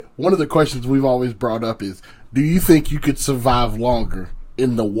one of the questions we've always brought up is, do you think you could survive longer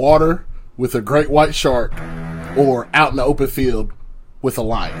in the water with a great white shark or out in the open field with a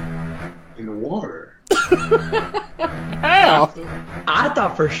lion? In the water. How? I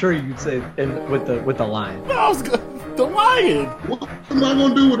thought for sure you'd say with the lion. No, I was the lion. What am I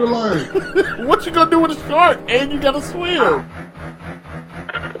gonna do with a lion? What you gonna do with a shark? And you gotta swim.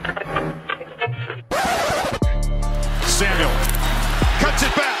 Samuel cuts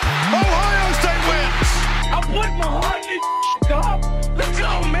it back. Ohio State wins. I put my heart in this dog. Let's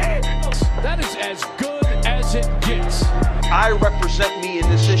go, man. That is as good as it gets. I represent me in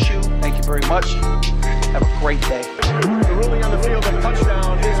this issue. Thank you very much. Have a great day. The ruling on the field, the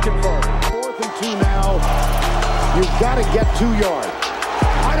touchdown is confirmed. 4th and 2 now. You've got to get 2 yards.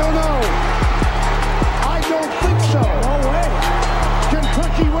 I don't know. I don't think so. No way.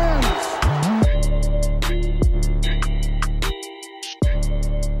 Kentucky wins.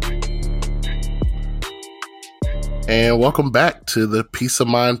 And welcome back to the Peace of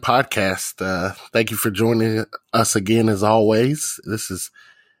Mind podcast. Thank you for joining us again, as always. This is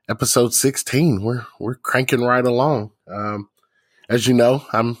episode 16. We're cranking right along. As you know,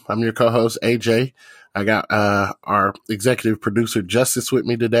 I'm your co-host, AJ. I got our executive producer, Justice, with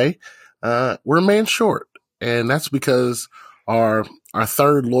me today. We're a man short, and that's because our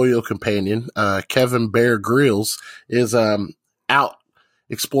third loyal companion, Kevin Bear Grylls, is out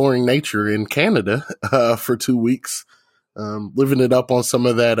exploring nature in Canada for 2 weeks, living it up on some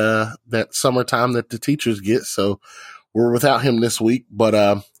of that summertime that the teachers get. So we're without him this week,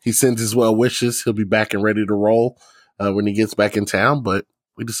 but he sends his well wishes. He'll be back and ready to roll when he gets back in town. But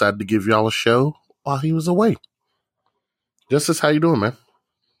we decided to give y'all a show while he was away. Justice, how you doing, man?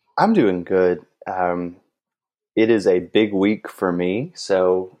 I'm doing good. It is a big week for me.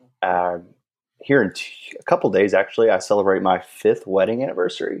 So here in a couple days, actually, I celebrate my 5th wedding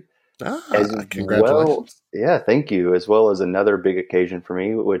anniversary. Congratulations. Well, yeah, thank you. As well as another big occasion for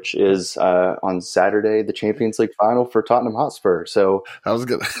me, which is on Saturday, the Champions League final for Tottenham Hotspur. So I was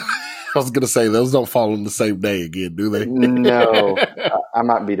gonna say those don't fall on the same day again, do they? No, I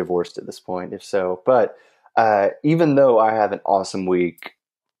might be divorced at this point, if so. But even though I have an awesome week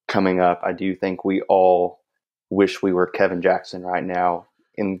coming up, I do think we all wish we were Kevin Jackson right now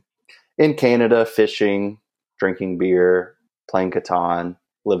in Canada, fishing, drinking beer, playing Catan,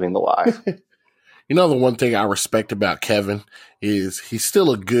 living the life. You know, the one thing I respect about Kevin is he's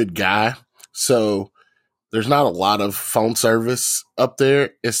still a good guy. So there's not a lot of phone service up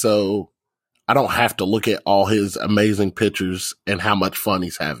there. And so I don't have to look at all his amazing pictures and how much fun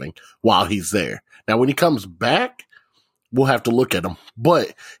he's having while he's there. Now, when he comes back, we'll have to look at him,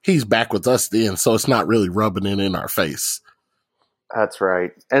 but he's back with us then. So it's not really rubbing it in our face. That's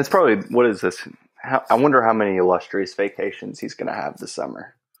right. And it's probably, what is this? I wonder how many illustrious vacations he's going to have this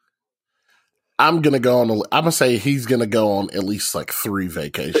summer. I'm going to say he's going to go on at least like 3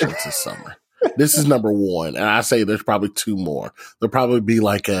 vacations this summer. This is number 1. And I say there's probably 2 more. There'll probably be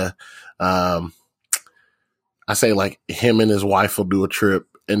like I say like him and his wife will do a trip,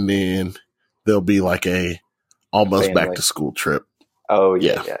 and then there'll be like a almost family back to school trip. Oh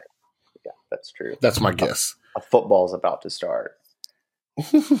yeah, that's true. That's my guess. A football's about to start.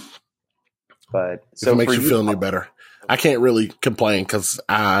 But so if it makes you feel any better, I can't really complain because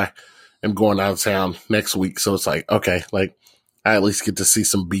I am going out of town next week. So it's like, okay, like I at least get to see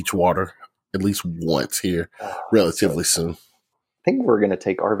some beach water at least once here relatively soon. I think we're going to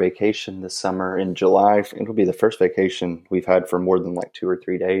take our vacation this summer in July. It'll be the first vacation we've had for more than like 2 or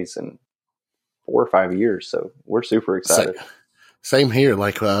 3 days in 4 or 5 years. So we're super excited. Same here.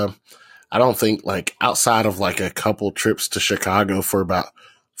 Like, I don't think like outside of like a couple trips to Chicago for about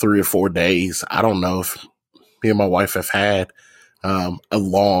 3 or 4 days, I don't know if me and my wife have had a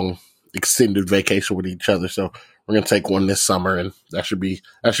long extended vacation with each other. So we're going to take one this summer, and that should be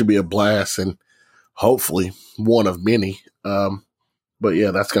a blast, and hopefully one of many. But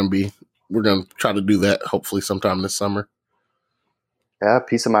yeah, we're going to try to do that hopefully sometime this summer. Yeah.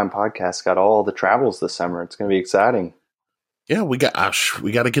 Peace of Mind podcast got all the travels this summer. It's going to be exciting. Yeah, we got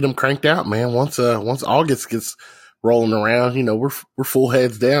to get them cranked out, man. Once August gets rolling around, you know, we're full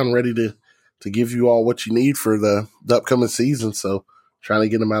heads down, ready to give you all what you need for the upcoming season. So trying to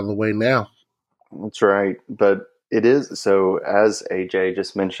get them out of the way now. That's right. But it is, so as AJ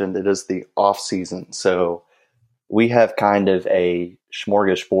just mentioned, it is the off season. So we have kind of a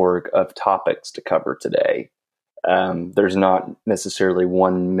smorgasbord of topics to cover today. There's not necessarily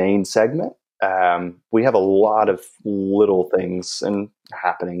one main segment. We have a lot of little things and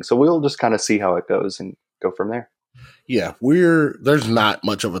happening. So we'll just kind of see how it goes and go from there. Yeah, there's not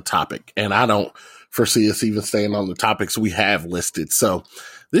much of a topic, and I don't foresee us even staying on the topics we have listed. So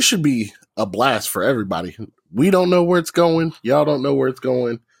this should be a blast for everybody. We don't know where it's going. Y'all don't know where it's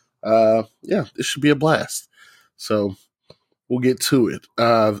going. This should be a blast. So we'll get to it.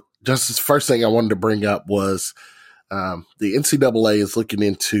 Just the first thing I wanted to bring up was the NCAA is looking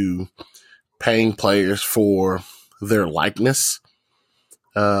into paying players for their likeness,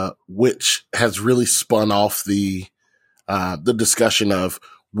 which has really spun off the discussion of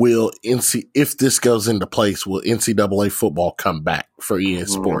if this goes into place, will NCAA football come back for EA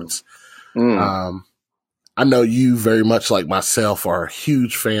Sports? I know you very much like myself are a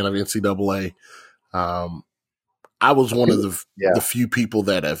huge fan of NCAA. I was one of the few people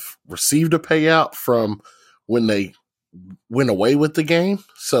that have received a payout from when they went away with the game.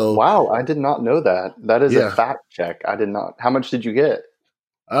 So wow, I did not know that. That is a fact check. I did not. How much did you get?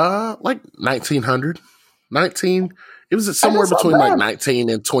 Like $1,900. It was somewhere between like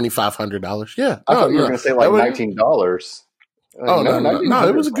 $1,900 and $2,500. Yeah. I thought you were going to say like $19. No,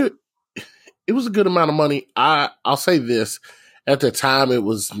 it was a good amount of money. I'll say this. At the time, it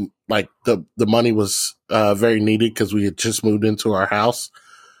was like the money was very needed because we had just moved into our house.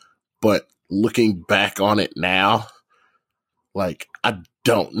 But looking back on it now, like, I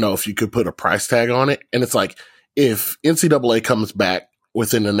don't know if you could put a price tag on it. And it's like, if NCAA comes back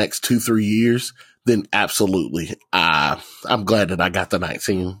within the next 2-3 years, then absolutely. I'm glad that I got the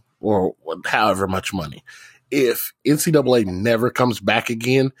 19 or however much money. If NCAA never comes back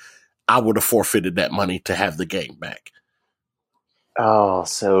again, I would have forfeited that money to have the game back. Oh,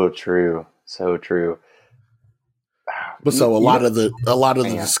 so true. So true. But so a lot of the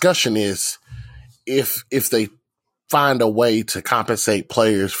discussion is if they find a way to compensate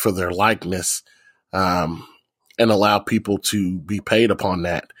players for their likeness, and allow people to be paid upon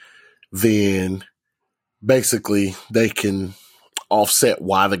that, then basically they can offset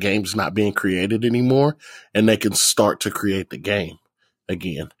why the game's not being created anymore, and they can start to create the game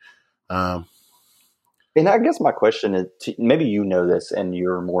again. And I guess my question is, maybe you know this and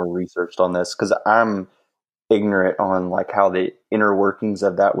you're more researched on this, because I'm ignorant on like how the inner workings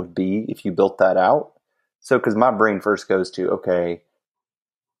of that would be if you built that out. So, because my brain first goes to, okay,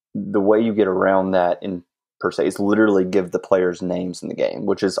 the way you get around that in per se is literally give the players names in the game,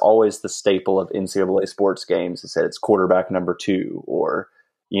 which is always the staple of NCAA sports games. It said it's quarterback number 2 or,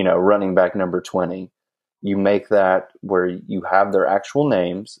 running back number 20. You make that where you have their actual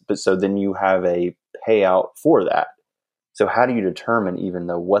names, but so then you have a payout for that. So how do you determine even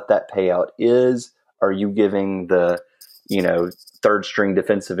though what that payout is? Are you giving the, third string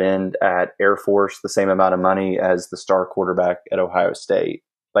defensive end at Air Force the same amount of money as the star quarterback at Ohio State?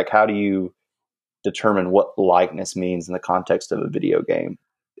 Like, how do you determine what likeness means in the context of a video game?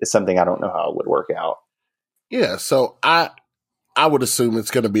 It's something I don't know how it would work out. Yeah. So I would assume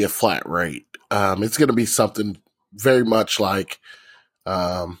it's going to be a flat rate. It's going to be something very much like,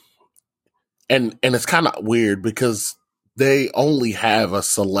 and it's kind of weird because they only have a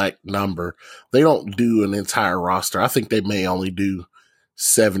select number. They don't do an entire roster. I think they may only do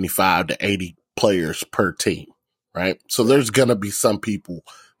 75 to 80 players per team, right? So there's going to be some people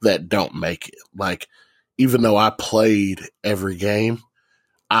that don't make it. Like, even though I played every game,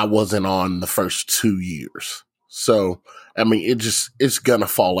 I wasn't on the first 2 years. So, I mean, it's going to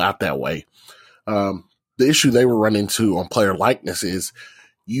fall out that way. The issue they were running into on player likeness is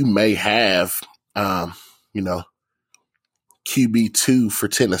you may have, QB2 for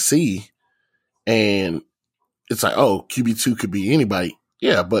Tennessee, and it's like, oh, QB2 could be anybody.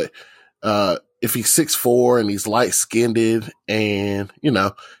 Yeah, but if he's 6'4" and he's light skinned and,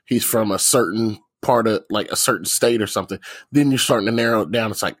 he's from a certain part of like a certain state or something, then you're starting to narrow it down.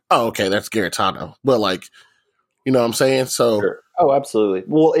 It's like, oh, okay, that's Garetano. But like, you know what I'm saying? So, sure. Oh, absolutely.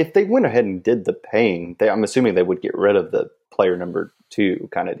 Well, if they went ahead and did the paying, I'm assuming they would get rid of the player number 2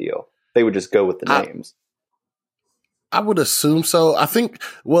 kind of deal. They would just go with the names. I would assume so. I think,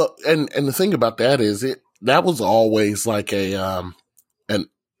 well, and the thing about that is that was always like an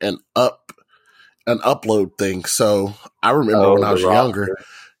upload thing. So I remember when I was younger,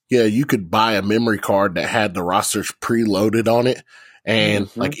 you could buy a memory card that had the rosters preloaded on it. And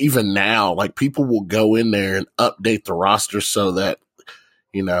like, even now, like, people will go in there and update the roster so that,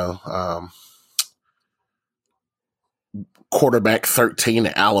 quarterback 13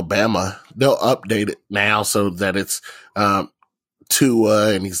 at Alabama, they'll update it now so that it's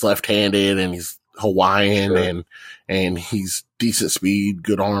Tua, and he's left-handed and he's Hawaiian, and he's decent speed,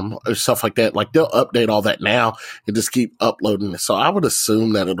 good arm, or stuff like that. Like, they'll update all that now and just keep uploading it. So I would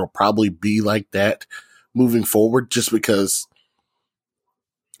assume that it'll probably be like that moving forward, just because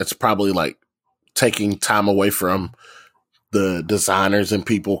it's probably like taking time away from the designers and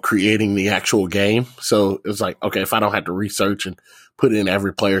people creating the actual game. So it was like, okay, if I don't have to research and put in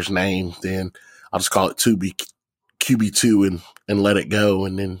every player's name, then I'll just call it QB2 and let it go.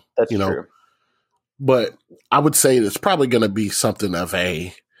 And then, That's true. But I would say it's probably going to be something of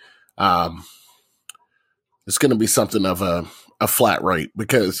a flat rate,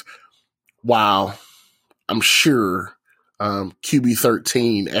 because while I'm sure QB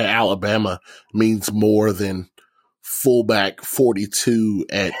 13 at Alabama means more than fullback 42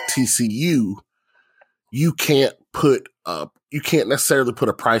 at TCU, you can't necessarily put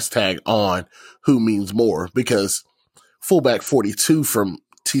a price tag on who means more, because fullback 42 from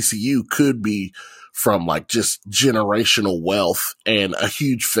TCU could be from like just generational wealth and a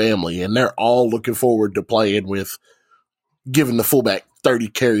huge family, and they're all looking forward to playing with giving the fullback 30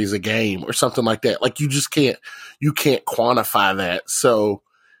 carries a game or something like that. Like you can't quantify that. So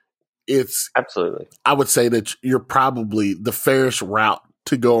it's absolutely, I would say that you're probably the fairest route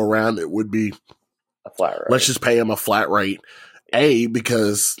to go around it would be a flat rate. Let's just pay him a flat rate. A,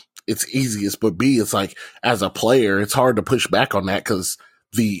 because it's easiest, but B, it's like as a player, it's hard to push back on that because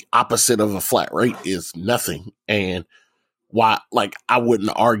the opposite of a flat rate is nothing. And I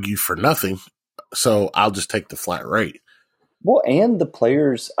wouldn't argue for nothing. So I'll just take the flat rate. Well, and the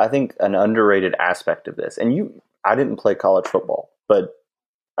players, I think an underrated aspect of this, and I didn't play college football, but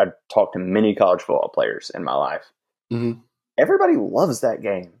I talked to many college football players in my life. Mm-hmm. Everybody loves that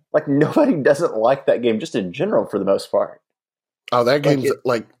game. Like nobody doesn't like that game, just in general, for the most part. Oh, that game's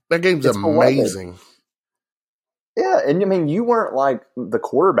amazing. Beloved. Yeah, and I mean, you weren't like the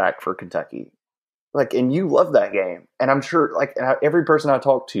quarterback for Kentucky, like, and you loved that game. And I'm sure, like, every person I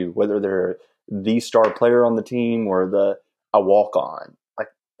talk to, whether they're the star player on the team or a walk on, like,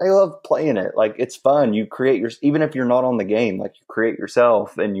 they love playing it. Like, it's fun. You create even if you're not on the game, like, you create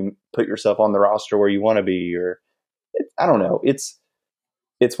yourself and you put yourself on the roster where you want to be. I don't know. It's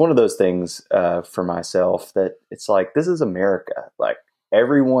one of those things for myself that it's like, this is America. Like,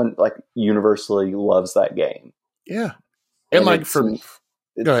 everyone, like, universally loves that game. Yeah. And like, go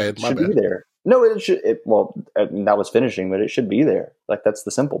ahead. It should be there. No, it should. That was finishing, but it should be there. Like, that's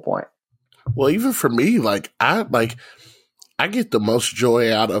the simple point. Well, even for me, I get the most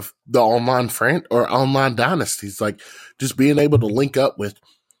joy out of the online friend or online dynasties. Like, just being able to link up with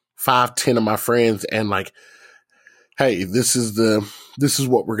 5-10 of my friends and like, hey, this is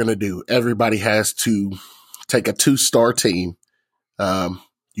what we're going to do. Everybody has to take a 2-star team.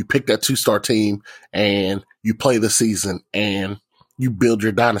 You pick that 2-star team and you play the season and you build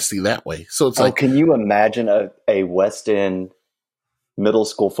your dynasty that way. So it's like, can you imagine a West End middle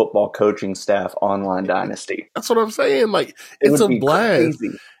school football coaching staff online dynasty? That's what I'm saying. Like, it's a blast.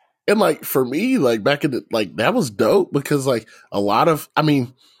 Crazy. And like, for me, like back in that was dope because like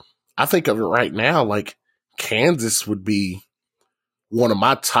I think of it right now, like Kansas would be one of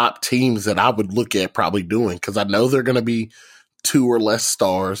my top teams that I would look at probably doing, because I know they're going to be 2 or less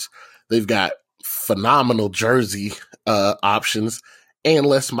stars. They've got phenomenal jersey options, and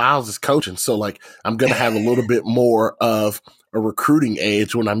Les Miles is coaching. So like, I'm going to have a little bit more of a recruiting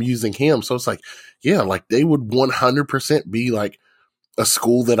edge when I'm using him. So it's like, yeah, like they would 100% be like a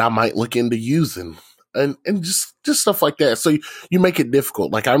school that I might look into using, and just stuff like that. So you make it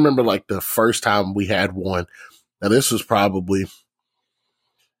difficult. Like I remember like the first time we had one, now this was probably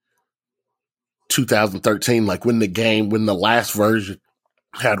 2013, like when the last version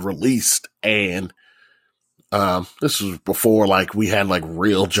had released, and this was before like we had like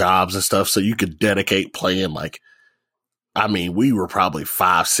real jobs and stuff, so you could dedicate playing. Like, I mean, we were probably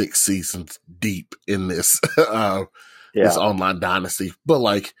 5-6 seasons deep in this this online dynasty, but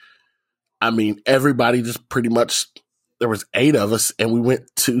like, I mean, everybody just pretty much, there was 8 of us, and we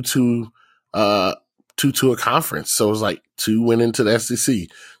went to a conference. So it was like 2 went into the SEC,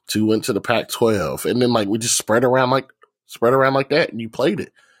 2 went to the Pac-12, and then like we just spread around like that, and you played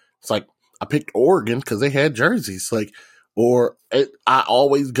it. It's like I picked Oregon because they had jerseys, like, I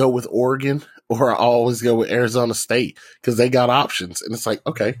always go with Oregon, or I always go with Arizona State because they got options, and it's like,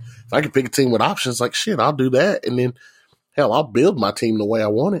 okay, if I can pick a team with options, like shit, I'll do that, and then hell, I'll build my team the way I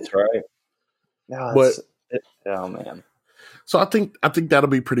want it. That's right. No, oh man. So I think that'll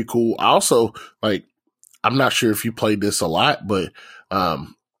be pretty cool. I also like, I'm not sure if you played this a lot, but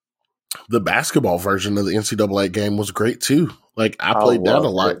the basketball version of the NCAA game was great too. Like I played that a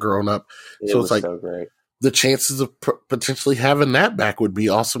lot growing up. So it's like, so great. The chances of potentially having that back would be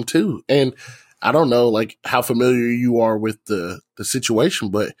awesome too. And I don't know like how familiar you are with the situation,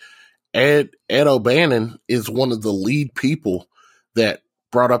 but Ed O'Bannon is one of the lead people that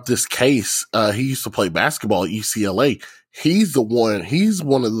brought up this case. He used to play basketball at UCLA. He's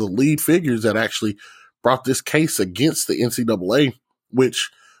one of the lead figures that actually brought this case against the NCAA, which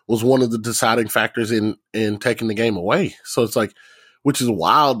was one of the deciding factors in taking the game away. So it's like, which is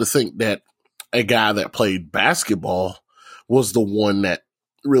wild to think that a guy that played basketball was the one that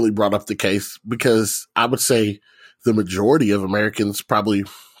really brought up the case, because I would say the majority of Americans probably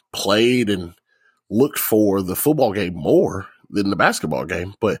played and looked for the football game more than the basketball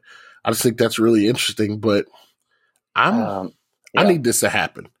game. But I just think that's really interesting. But I need this to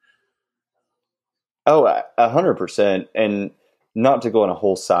happen. Oh, 100%. And not to go on a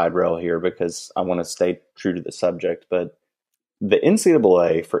whole side rail here because I want to stay true to the subject, but the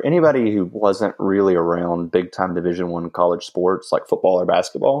NCAA, for anybody who wasn't really around big time Division I college sports like football or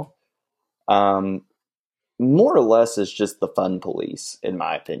basketball, more or less is just the fun police, in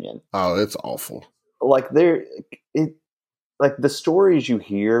my opinion. Oh, it's awful. Like the stories you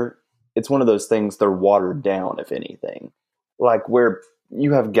hear, it's one of those things, they're watered down, if anything. Like where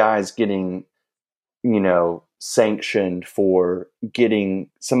you have guys getting, sanctioned for getting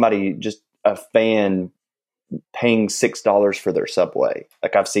somebody, just a fan, paying $6 for their Subway.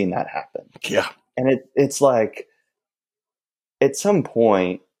 Like I've seen that happen. Yeah. And it's like, at some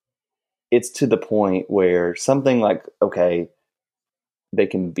point, it's to the point where something like, okay, they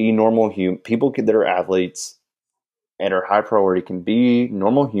can be normal people that are athletes and are high priority can be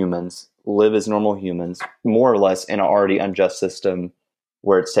normal humans, live as normal humans, more or less in an already unjust system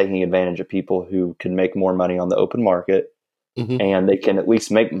where it's taking advantage of people who can make more money on the open market. Mm-hmm. And they can at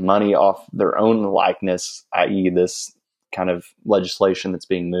least make money off their own likeness, i.e. this kind of legislation that's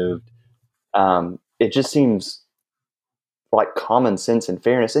being moved. It just seems like common sense and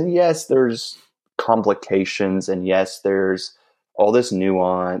fairness. And yes, there's complications, and yes, there's all this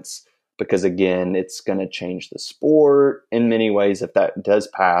nuance, because again, it's going to change the sport in many ways. If that does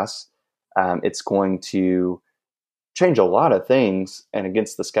pass, it's going to change a lot of things and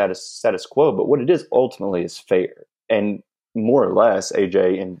against the status quo. But what it is ultimately is fair. And more or less,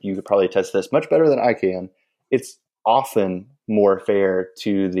 AJ, and you could probably attest this much better than I can, it's often more fair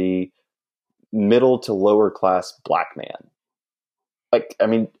to the middle to lower class black man. Like, I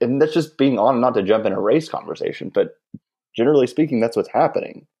mean, and that's just being on, not to jump in a race conversation, but generally speaking, that's what's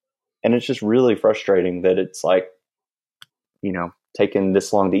happening. And it's just really frustrating that it's like, taking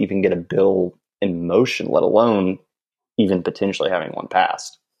this long to even get a bill in motion, let alone even potentially having one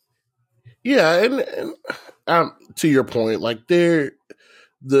passed. Yeah, and to your point, like the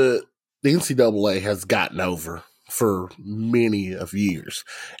NCAA has gotten over for many of years,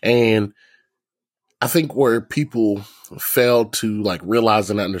 and I think where people fail to like realize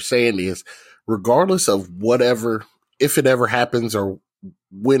and understand is, regardless of whatever, if it ever happens or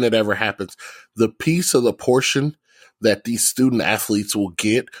when it ever happens, the piece of the portion that these student athletes will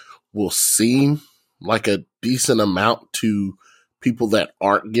get will seem like a decent amount to people that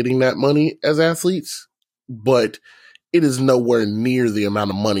aren't getting that money as athletes, but it is nowhere near the amount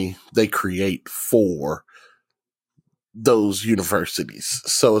of money they create for those universities.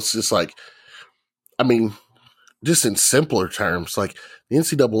 So it's just like, I mean, just in simpler terms, like the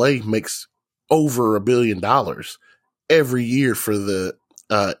NCAA makes over $1 billion every year for the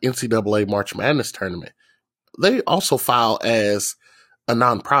NCAA March Madness tournament. They also file as a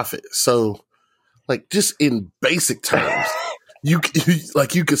nonprofit. So like just in basic terms, you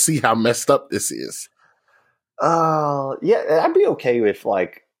can see how messed up this is. Yeah, I'd be okay with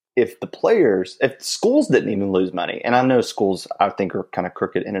if schools didn't even lose money, and I know schools I think are kind of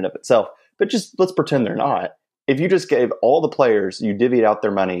crooked in and of itself, but just let's pretend they're not. If you just gave all the players, you divvied out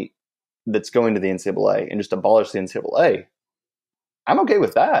their money that's going to the NCAA and just abolish the NCAA, I'm okay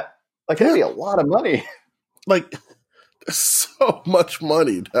with that. Like, that'd be a lot of money. Like, so much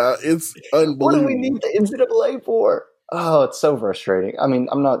money. It's unbelievable. What do we need the NCAA for? Oh, it's so frustrating. I mean,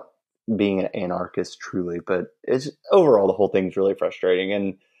 I'm not being an anarchist truly, but it's overall the whole thing's really frustrating.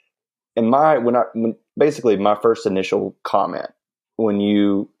 And basically my first initial comment when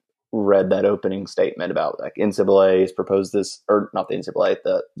you read that opening statement about like NCAA has proposed this, or not the NCAA,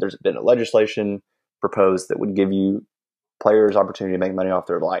 there's been a legislation proposed that would give you players opportunity to make money off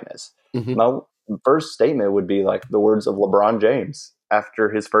their likeness. Mm-hmm. My first statement would be like the words of LeBron James after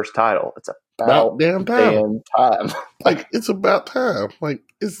his first title. It's about damn time. Like, it's about time. Like,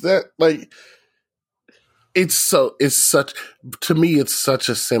 is that like, to me, it's such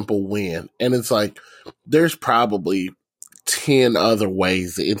a simple win. And it's like, there's probably 10 other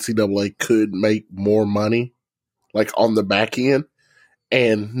ways the NCAA could make more money, like on the back end,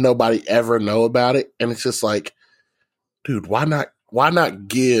 and nobody ever know about it. And it's just like, dude, why not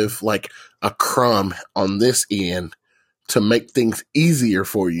give like a crumb on this end to make things easier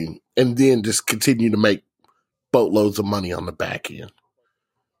for you, and then just continue to make boatloads of money on the back end?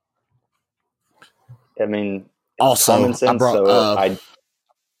 I mean, Also, common sense. I brought.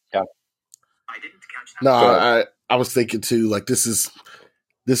 Yeah. I was thinking too. Like this is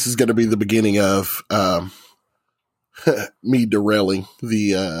going to be the beginning of me derailing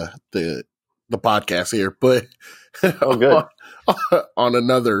the podcast here, but Oh, good. on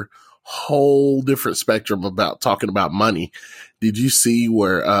another whole different spectrum about talking about money. Did you see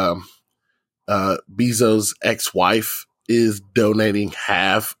where Bezos' ex-wife is donating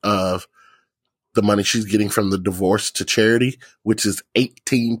half of the money she's getting from the divorce to charity, which is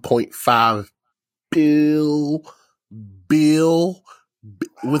 $18.5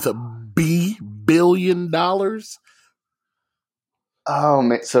 billion. Oh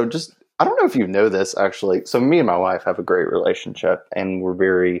man, so just I don't know if you know this actually. So me and my wife have a great relationship, and we're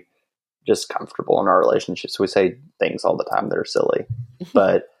very just comfortable in our relationships. We say things all the time that are silly,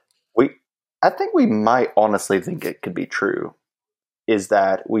 but I think we might honestly think it could be true. Is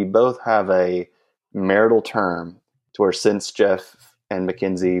that we both have a marital term to where since Jeff and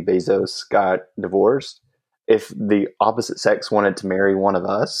Mackenzie Bezos got divorced, if the opposite sex wanted to marry one of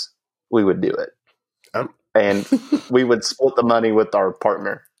us, we would do it. And we would split the money with our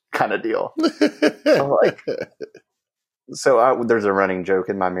partner kind of deal. There's a running joke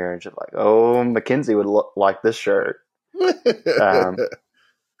in my marriage of like, oh, Mackenzie would like this shirt.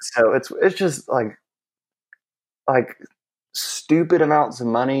 So it's just like stupid amounts of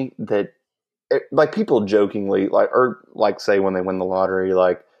money that like people jokingly say when they win the lottery,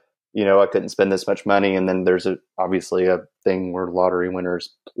 like, you know, I couldn't spend this much money. And then there's obviously a thing where lottery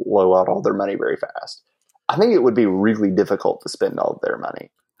winners blow out all their money very fast. I think it would be really difficult to spend all of their money.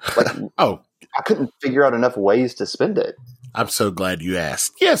 Like, I couldn't figure out enough ways to spend it. I'm so glad you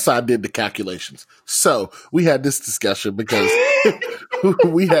asked. Yes, I did the calculations. So we had this discussion because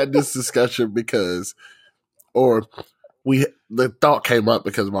the thought came up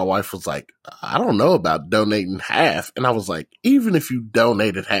because my wife was like, I don't know about donating half. And I was like, even if you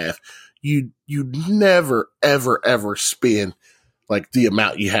donated half, you never, ever, ever spend like the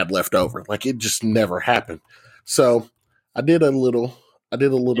amount you had left over. Like it just never happened. So I did a little.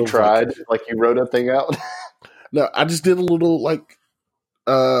 You tried, like you wrote a thing out. No, I just did a little like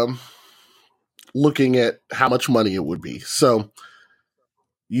looking at how much money it would be. So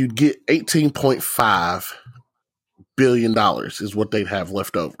you'd get $18.5 billion is what they'd have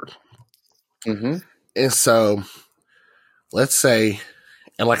left over. Mm-hmm. And so let's say,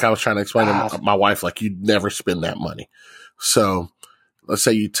 and like I was trying to explain to my wife, like you'd never spend that money. So let's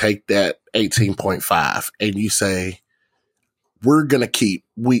say you take that 18.5 and you say, we're going to keep,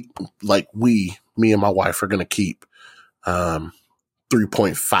 me and my wife are going to keep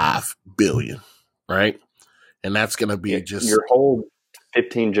 3.5 billion, right? And that's going to be just your whole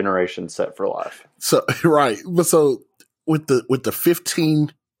 15 generations set for life. So, right. So with the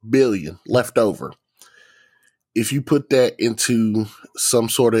 15 billion left over, if you put that into some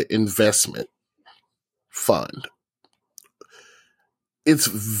sort of investment fund, it's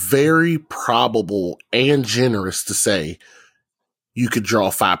very probable and generous to say you could draw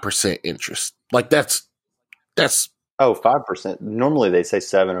 5% interest. Like that's 5%. Normally they say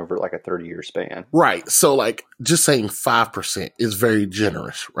 7 over like a 30-year span. Right. So like just saying 5% is very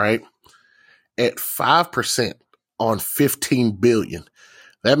generous, right? At 5% on 15 billion,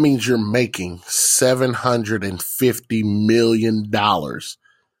 that means you're making $750 million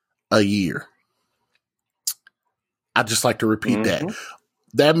a year. I'd just like to repeat that.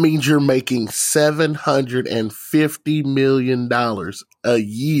 That means you're making $750 million a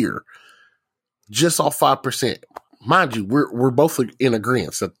year just off 5%. Mind you, we're both in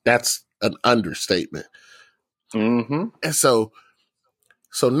agreement that that's an understatement. Mm-hmm. And so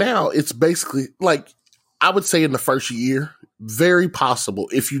now it's basically like, I would say in the first year, very possible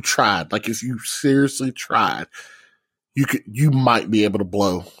if you tried, like if you seriously tried, you might be able to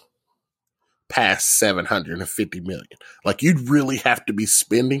blow past 750 million. Like you'd really have to be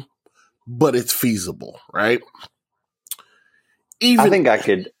spending, but it's feasible, right? I think I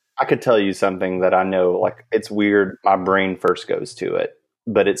could tell you something that I know, like it's weird. My brain first goes to it,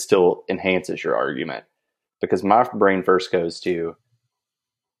 but it still enhances your argument because my brain first goes to,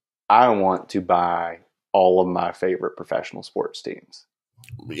 I want to buy all of my favorite professional sports teams.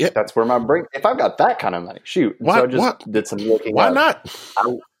 Yeah. That's where my brain, if I've got that kind of money, shoot. Why, so I just did some looking Why up. not?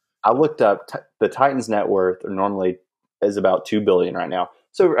 I looked up the Titans' net worth normally is about $2 billion right now.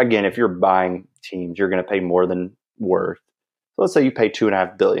 So again, if you're buying teams, you're going to pay more than worth. So let's say you pay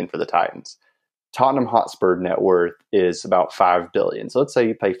 $2.5 billion for the Titans. Tottenham Hotspur net worth is about $5 billion. So let's say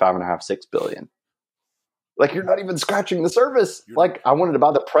you pay $5.5–6 billion. Like you're not even scratching the surface. Like I wanted to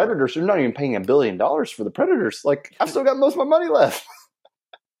buy the Predators. You're not even paying $1 billion for the Predators. Like I've still got most of my money left.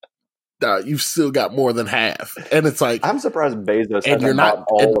 you've still got more than half. And it's like, I'm surprised Bezos and you're hasn't not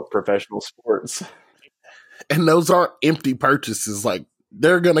bought all of professional sports. and those aren't empty purchases. Like,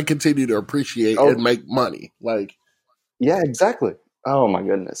 they're going to continue to appreciate and make money. Like, yeah, exactly. Oh my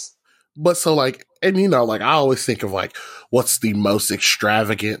goodness. but so like, and you know, like I always think of like, what's the most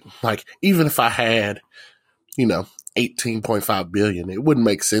extravagant? Like, even if I had, you know, 18.5 billion, it wouldn't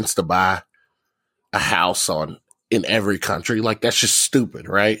make sense to buy a house in every country. Like, that's just stupid,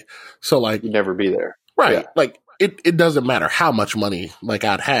 right? So like, You'd never be there. right. Yeah. Like it doesn't matter how much money like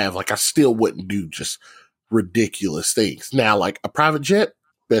I'd have, like I still wouldn't do just ridiculous things. Now, like a private jet,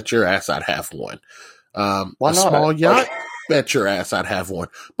 bet your ass I'd have one. Why A not? small yacht, bet your ass I'd have one.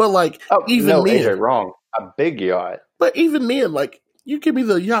 But like, even no, then, AJ, wrong. A big yacht. but even then, like you give me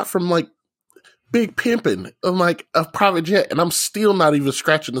the yacht from like Big Pimpin' and like a private jet, and I'm still not even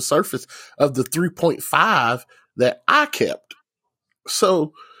scratching the surface of the 3.5 that I kept.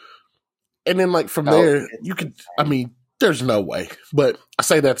 So, and then like from there, you could, I mean, there's no way, but I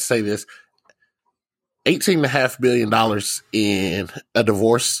say that to say this, $18.5 billion in a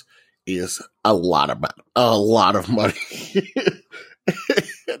divorce is a lot of money.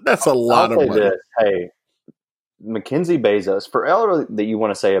 That's a lot of money. This. Hey, Mackenzie Bezos, for all that you want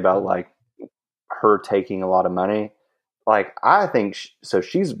to say about like her taking a lot of money, like I think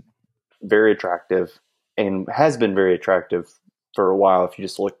she's very attractive and has been very attractive for a while. If you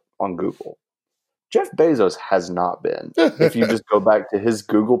just look on Google, Jeff Bezos has not been. If you just go back to his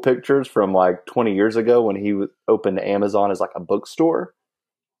Google pictures from like 20 years ago when he opened Amazon as like a bookstore,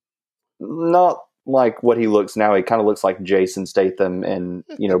 not like what he looks now. He kind of looks like Jason Statham and,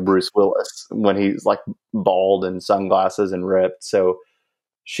 you know, Bruce Willis when he's like bald and sunglasses and ripped. So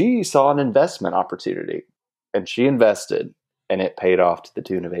she saw an investment opportunity and she invested, and it paid off to the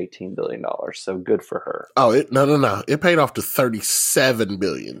tune of $18 billion. So good for her. Oh, no. It paid off to $37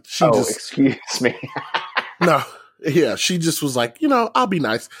 billion. Excuse me. No. Yeah. She just was like, you know, I'll be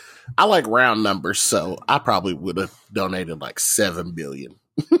nice. I like round numbers. So I probably would have donated like $7 billion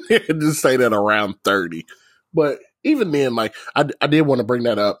and just say that around 30. But even then, like I did want to bring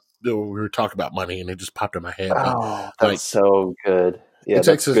that up. We were talking about money and it just popped in my head. Oh, that's like, so good. Yeah,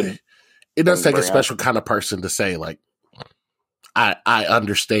 it does take a special kind of person to say like, I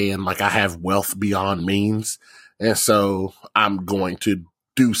understand, like I have wealth beyond means. And so I'm going to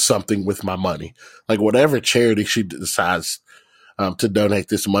do something with my money. Like whatever charity she decides to donate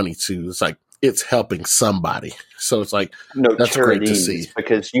this money to, it's like, it's helping somebody. So it's like, no, that's great to see.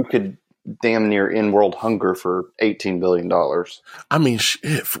 Because you could damn near end world hunger for $18 billion. I mean,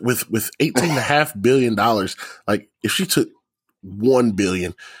 with $18.5 billion, like if she took $1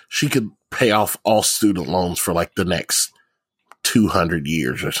 billion, she could pay off all student loans for like the next 200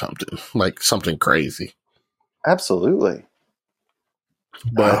 years or something, like something crazy. Absolutely.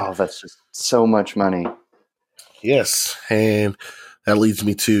 But that's just so much money. Yes. And that leads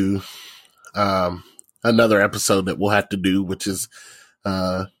me to another episode that we'll have to do, which is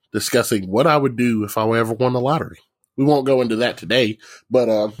discussing what I would do if I ever won the lottery. We won't go into that today,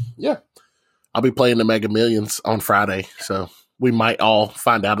 but yeah, I'll be playing the Mega Millions on Friday. So we might all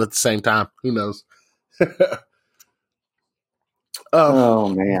find out at the same time. Who knows? Oh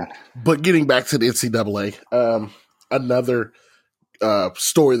man! But getting back to the NCAA, another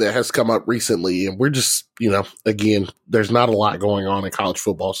story that has come up recently, and we're just, you know, again, there's not a lot going on in college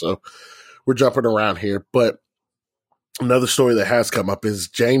football, so we're jumping around here. But another story that has come up is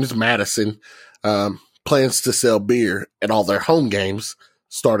James Madison plans to sell beer at all their home games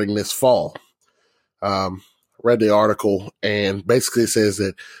starting this fall. Read the article, and basically it says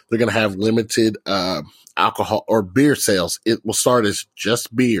that they're going to have limited alcohol or beer sales. It will start as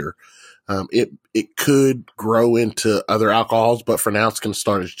just beer. It could grow into other alcohols, but for now it's going to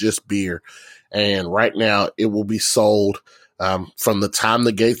start as just beer. And right now it will be sold from the time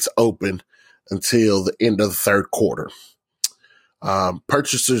the gates open until the end of the third quarter.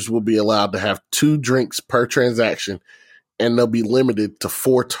 Purchasers will be allowed to have 2 drinks per transaction, and they'll be limited to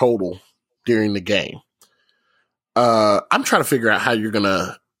 4 total during the game. I'm trying to figure out how you're going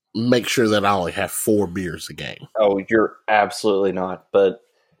to make sure that I only have 4 beers a game. Oh, you're absolutely not, but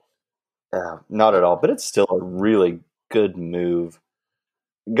not at all. But it's still a really good move.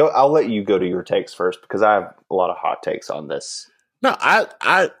 I'll let you go to your takes first because I have a lot of hot takes on this. No,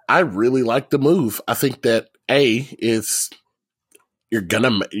 I really like the move. I think that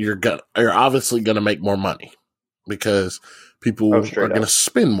you're obviously gonna make more money because people are gonna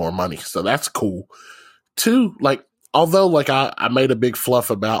spend more money. So that's cool. 2, like, although like I made a big fluff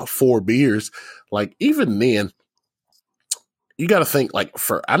about 4 beers, like even then you got to think like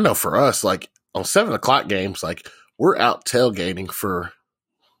I know for us, like on 7:00 games, like we're out tailgating for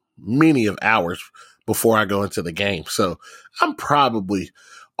many of hours before I go into the game. So I'm probably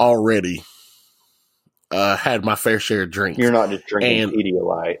already had my fair share of drinks. You're not just drinking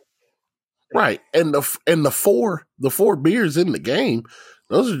Pedialyte. Right. And the four beers in the game,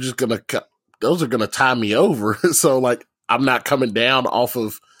 those are gonna tie me over. So like I'm not coming down off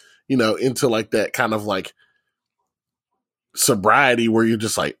of, into like that kind of like sobriety where you're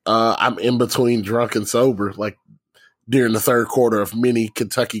just like, I'm in between drunk and sober, like during the third quarter of many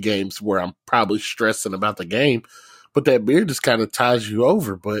Kentucky games where I'm probably stressing about the game. But that beer just kind of ties you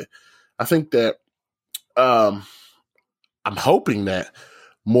over. But I think that I'm hoping that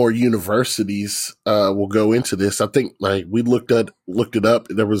more universities will go into this. I think like we looked it up.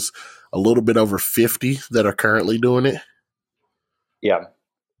 There was a little bit over 50 that are currently doing it. Yeah.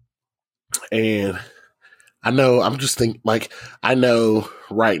 And I know I know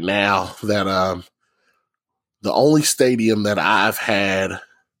right now that the only stadium that I've had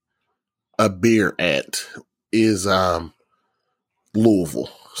a beer at is Louisville.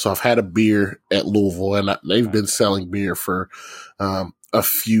 So I've had a beer at Louisville, and they've been selling beer for a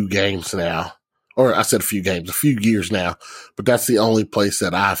few games now. Or I said a few games, a few years now. But that's the only place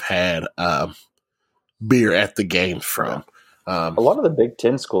that I've had beer at the games from. A lot of the Big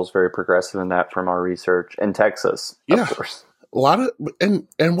Ten schools very progressive in that from our research. In Texas, of course. A lot of and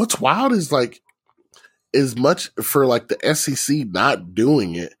what's wild is like as much for like the SEC not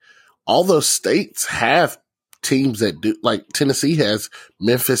doing it, all those states have teams that do, like Tennessee has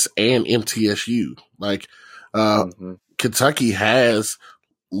Memphis and MTSU. Like Kentucky has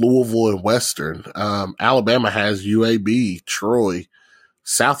Louisville and Western. Alabama has UAB, Troy,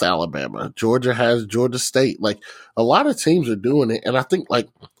 South Alabama. Georgia has Georgia State. Like a lot of teams are doing it. And I think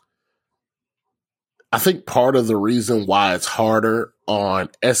part of the reason why it's harder on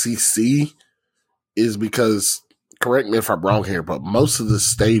SEC is because, correct me if I'm wrong here, but most of the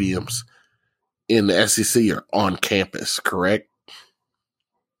stadiums in the SEC are on campus, correct?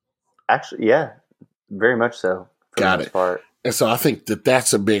 Actually, yeah, very much so. Got it. Part. And so I think that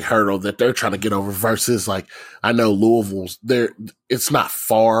that's a big hurdle that they're trying to get over versus like, I know Louisville's there. It's not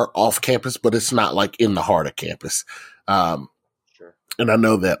far off campus, but it's not like in the heart of campus. Sure. And I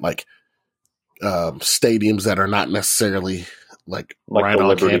know that like stadiums that are not necessarily like right the on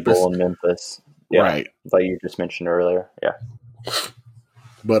Liberty campus. Bowl in Memphis. Yeah, right. Like you just mentioned earlier. Yeah.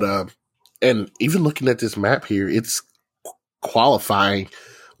 But, and even looking at this map here, it's qualifying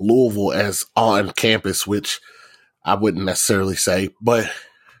Louisville as on campus, which I wouldn't necessarily say, but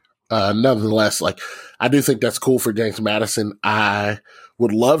nonetheless, like I do think that's cool for James Madison. I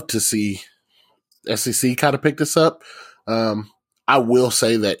would love to see SEC kind of pick this up. I will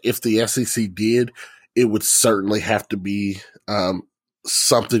say that if the SEC did, it would certainly have to be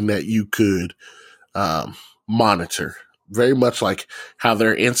something that you could monitor. Very much like how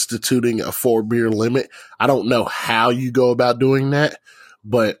they're instituting a 4-beer limit. I don't know how you go about doing that,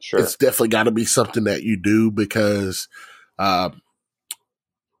 but It's definitely got to be something that you do because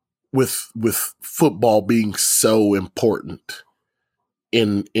with football being so important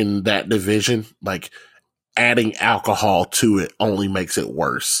in that division, like adding alcohol to it only makes it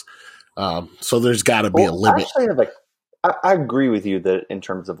worse. So there's got to be a limit. Actually, I agree with you that in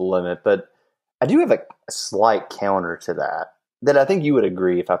terms of limit, but I do have a slight counter to that I think you would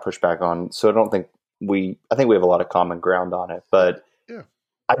agree if I push back on. So I think we have a lot of common ground on it, but yeah.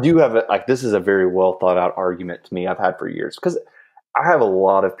 I do have this is a very well thought out argument to me I've had for years because I have a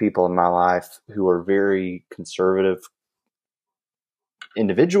lot of people in my life who are very conservative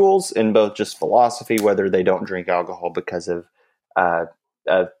individuals in both just philosophy, whether they don't drink alcohol because of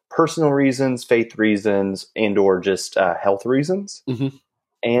personal reasons, faith reasons, and or just health reasons. Mm-hmm.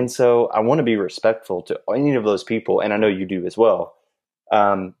 And so I want to be respectful to any of those people, and I know you do as well.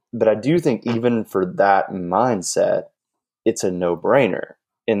 But I do think even for that mindset, it's a no-brainer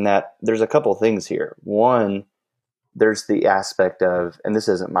in that there's a couple things here. One, there's the aspect of, and this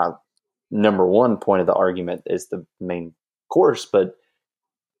isn't my number one point of the argument is the main course, but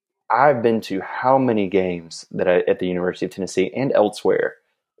I've been to how many games at the University of Tennessee and elsewhere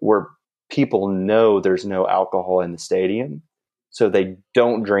where people know there's no alcohol in the stadium, so they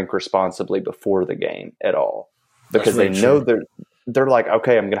don't drink responsibly before the game at all because they know they're like,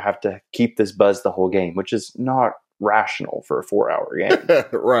 okay, I'm going to have to keep this buzz the whole game, which is not rational for a 4-hour game.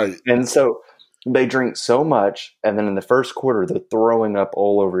 Right. And so they drink so much, and then in the first quarter, they're throwing up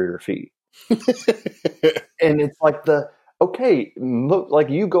all over your feet. And it's like like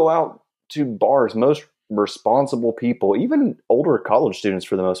you go out to bars, most responsible people, even older college students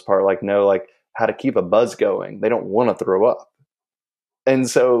for the most part, know how to keep a buzz going. They don't want to throw up. And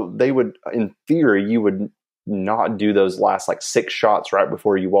so they would, in theory, you would not do those last like 6 shots right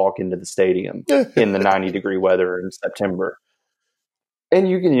before you walk into the stadium in the 90-degree weather in September. And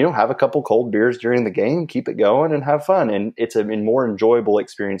you can, have a couple cold beers during the game, keep it going, and have fun. And it's a more enjoyable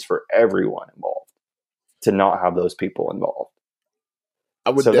experience for everyone involved to not have those people involved.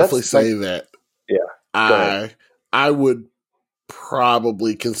 I would definitely say that. Yeah. I would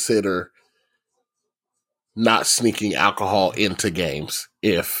probably consider not sneaking alcohol into games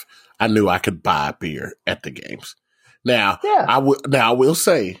if I knew I could buy beer at the games. Now, I will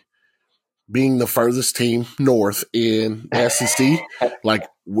say, being the furthest team north in SEC, like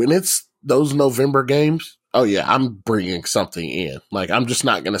when it's those November games, oh yeah, I'm bringing something in. Like I'm just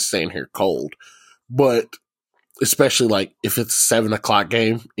not going to stand here cold. But especially like if it's a 7:00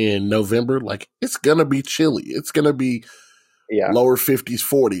 game in November, like it's going to be chilly. It's going to be lower 50s,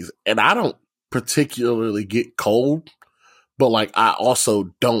 40s. And I don't particularly get cold, but like I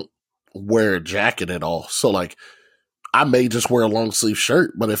also don't wear a jacket at all. So like I may just wear a long sleeve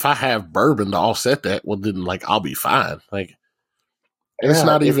shirt, but if I have bourbon to offset that, well then like I'll be fine. Like it's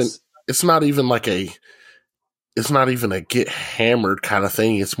not even a get hammered kind of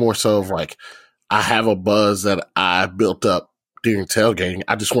thing. It's more so of like I have a buzz that I built up during tailgating.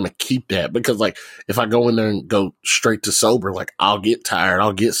 I just want to keep that because like if I go in there and go straight to sober, like I'll get tired,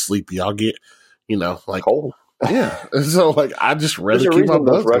 I'll get sleepy, I'll get, like cold. Yeah. So like I just rather keep my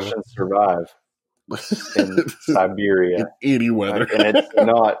buzz. Russians survive in Siberia in any weather, and it's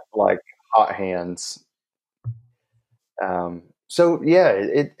not like hot hands. So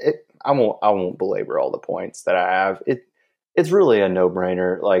yeah, I won't belabor all the points that I have. It's really a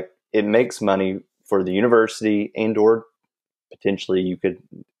no-brainer. Like it makes money for the university and/or potentially you could,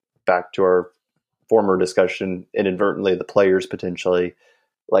 back to our former discussion, inadvertently the players potentially.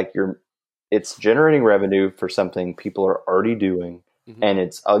 Like it's generating revenue for something people are already doing. Mm-hmm. And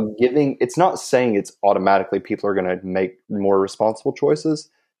it's not saying it's automatically people are going to make more responsible choices,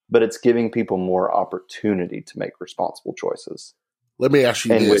 but it's giving people more opportunity to make responsible choices. Let me ask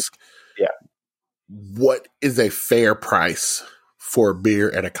you this. What is a fair price for a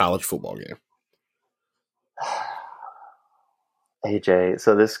beer at a college football game? AJ,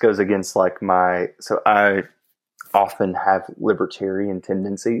 so this goes against so I often have libertarian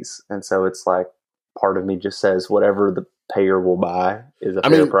tendencies. And so it's like part of me just says whatever the payer will buy is a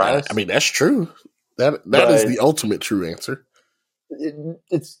fair price. I mean, that's true. That is the ultimate true answer.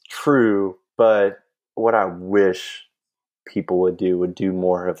 It's true, but what I wish people would do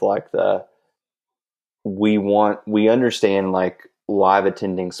more of like we understand like live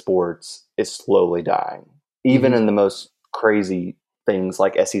attending sports is slowly dying. Even in the most crazy things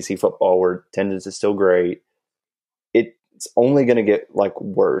like SEC football where attendance is still great, it's only going to get like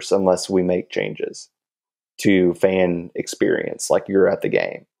worse unless we make changes to fan experience, like you're at the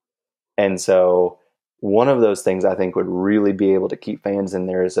game. And so one of those things I think would really be able to keep fans in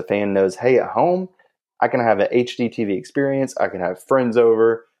there is a fan knows, hey, at home, I can have an HD TV experience. I can have friends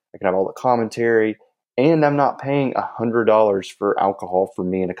over. I can have all the commentary. And I'm not paying $100 for alcohol for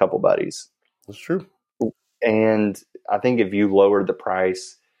me and a couple buddies. That's true. And I think if you lowered the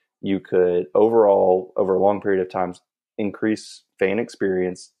price, you could overall, over a long period of time, increase fan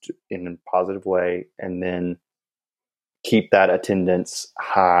experience in a positive way, and then keep that attendance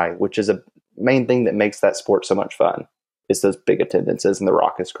high, which is a main thing that makes that sport so much fun. It's those big attendances and the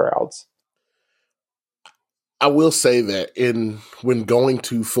raucous crowds. I will say that when going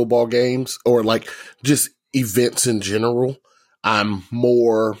to football games or like just events in general, I'm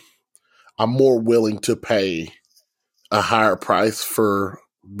more willing to pay a higher price for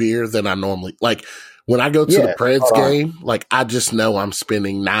beer than I normally like. When I go to the Preds game, like I just know I'm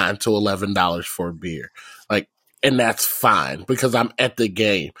spending $9 to $11 for a beer, like, and that's fine because I'm at the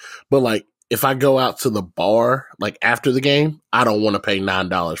game. But like, if I go out to the bar, like after the game, I don't want to pay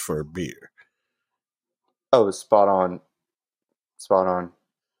 $9 for a beer. Oh, spot on.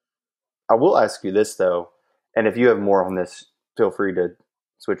 I will ask you this though, and if you have more on this, feel free to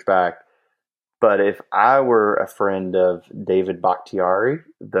switch back. But if I were a friend of David Bakhtiari,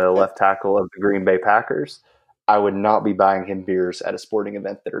 the left tackle of the Green Bay Packers, I would not be buying him beers at a sporting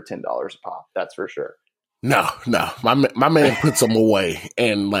event that are $10 a pop. That's for sure. No. My man puts them away.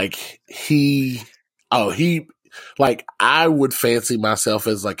 And like I would fancy myself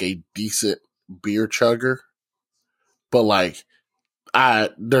as like a decent beer chugger, but like I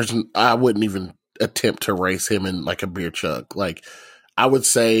wouldn't even attempt to race him in like a beer chug. Like I would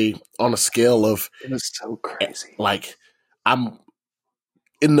say on a scale of, it is so crazy. Like I'm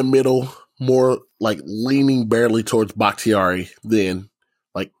in the middle, more like leaning barely towards Bakhtiari than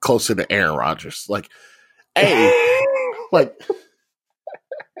like closer to Aaron Rodgers. Like, hey, like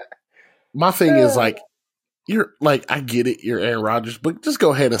my thing is like you're like, I get it, you're Aaron Rodgers, but just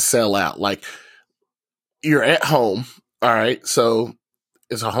go ahead and sell out. Like, you're at home, all right? So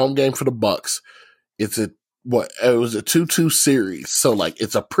it's a home game for the Bucks. It was a 2-2 series. So, like,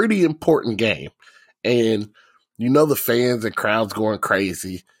 it's a pretty important game. And you know the fans and crowds going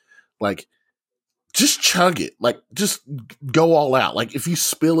crazy. Like, just chug it. Like, just go all out. Like, if you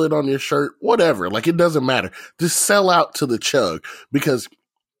spill it on your shirt, whatever. Like, it doesn't matter. Just sell out to the chug. Because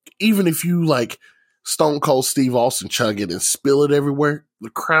even if you, like, Stone Cold Steve Austin chug it and spill it everywhere, the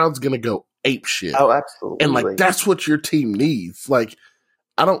crowd's going to go ape shit. Oh, absolutely. And, like, that's what your team needs. Like,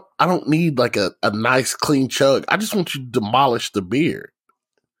 I don't need, like, a nice, clean chug. I just want you to demolish the beer.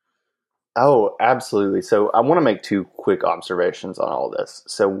 Oh, absolutely. So I want to make 2 quick observations on all this.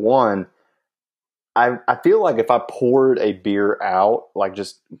 So one, I feel like if I poured a beer out, like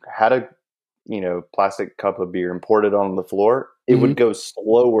just had a, plastic cup of beer and poured it on the floor, it would go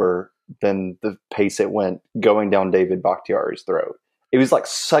slower than the pace it went going down David Bakhtiari's throat. It was like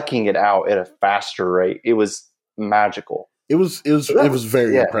sucking it out at a faster rate. It was magical. It was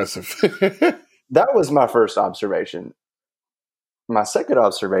very impressive. That was my first observation. My second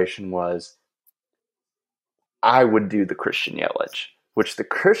observation was I would do the Christian Yelich, which the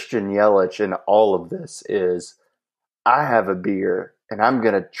Christian Yelich in all of this is I have a beer and I'm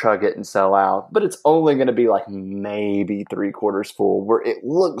going to chug it and sell out, but it's only going to be like maybe 3/4 full, where it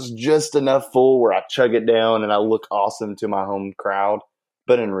looks just enough full where I chug it down and I look awesome to my home crowd.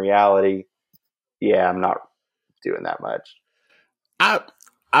 But in reality, I'm not doing that much.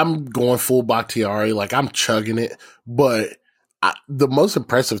 I'm going full Bakhtiari, like I'm chugging it, but the most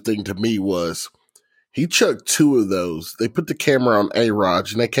impressive thing to me was he chugged 2 of those. They put the camera on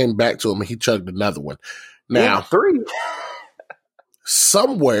A-Rod and they came back to him and he chugged another one. Now, 3.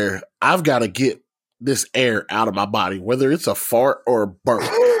 Somewhere I've got to get this air out of my body, whether it's a fart or a burp.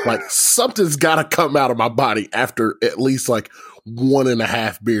 Like something's got to come out of my body after at least like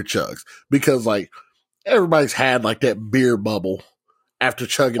 1.5 beer chugs, because like everybody's had like that beer bubble after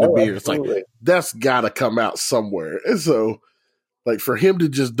chugging a beer. Absolutely. It's like that's got to come out somewhere. And so like for him to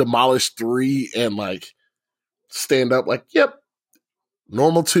just demolish 3 and like stand up like, yep,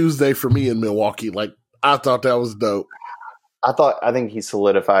 normal Tuesday for me in Milwaukee. Like I thought that was dope. I think he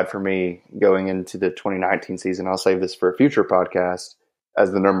solidified for me going into the 2019 season. I'll save this for a future podcast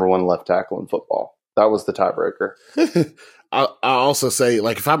as the number 1 left tackle in football. That was the tiebreaker. I also say,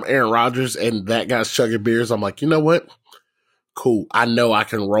 like, if I'm Aaron Rodgers and that guy's chugging beers, I'm like, you know what? Cool. I know I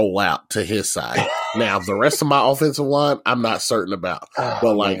can roll out to his side. Now, the rest of my offensive line, I'm not certain about.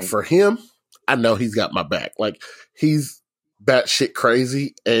 But, like, for him, I know he's got my back. Like, he's batshit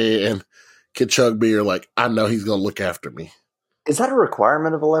crazy and can chug beer. Like, I know he's going to look after me. Is that a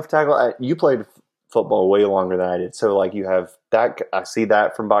requirement of a left tackle? You played football way longer than I did. So, like, you have that. I see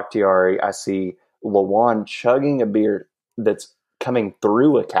that from Bakhtiari. I see Lawan chugging a beer that's coming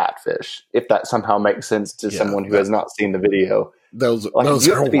through a catfish, if that somehow makes sense to someone who has not seen the video. Those like, are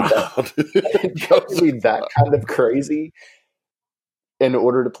you have to be wild. you have to be that kind of crazy in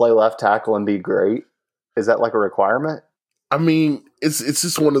order to play left tackle and be great. Is that like a requirement? I mean, it's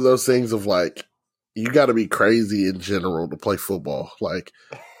just one of those things of like, you got to be crazy in general to play football. Like,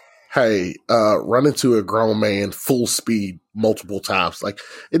 hey, run into a grown man full speed multiple times. Like,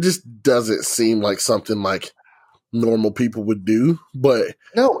 it just doesn't seem like something like normal people would do. But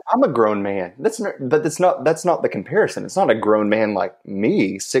no, I'm a grown man. That's not the comparison. It's not a grown man like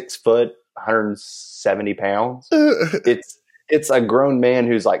me, 6 foot, 170 pounds. It's a grown man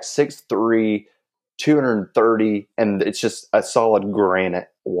who's like 6'3", 230, and it's just a solid granite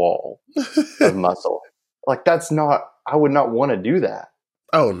wall of muscle. Like, I would not want to do that.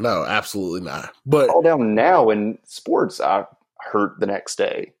 Oh no, absolutely not. But all down now in sports, I hurt the next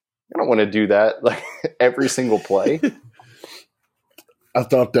day. I don't want to do that like every single play. I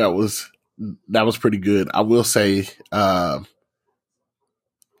thought that was pretty good. I will say, I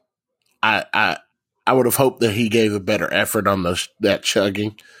would have hoped that he gave a better effort on that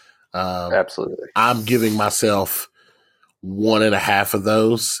chugging. Absolutely. I'm giving myself 1.5 of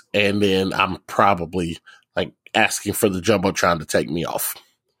those, and then I'm probably like asking for the Jumbotron to take me off.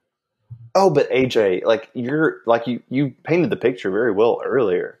 Oh, but AJ, you painted the picture very well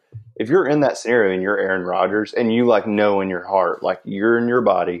earlier. If you're in that scenario and you're Aaron Rodgers and you like know in your heart, like you're in your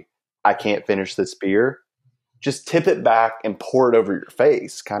body, I can't finish this beer, just tip it back and pour it over your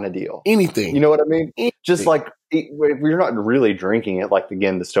face, kind of deal. Anything. You know what I mean? Anything. Just like you're not really drinking it, like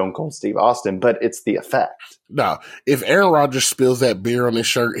again the Stone Cold Steve Austin, but it's the effect. No, if Aaron Rodgers spills that beer on his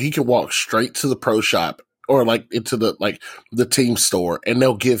shirt, he can walk straight to the pro shop or like into the team store, and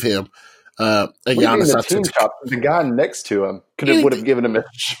they'll give him Giannis. The team shop, the guy next to him would have given him a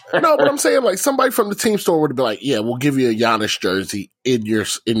shirt. No, but I'm saying like somebody from the team store would have been like, yeah, we'll give you a Giannis jersey in your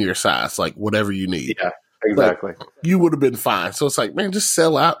size, like whatever you need. Yeah, exactly. Like, you would have been fine. So it's like, man, just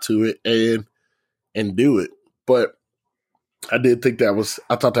sell out to it and do it. But I did think I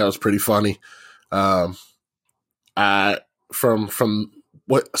thought that was pretty funny. From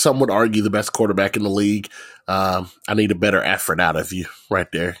what some would argue the best quarterback in the league, I need a better effort out of you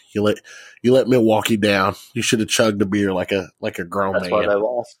right there. You let Milwaukee down. You should have chugged a beer like a grown man. That's why they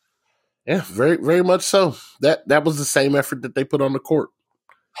lost. Yeah, very, very much so. That was the same effort that they put on the court.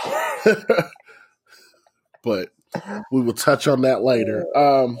 But we will touch on that later.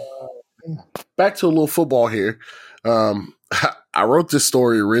 Back to a little football here. I wrote this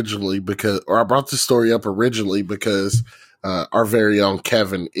story I brought this story up originally because our very own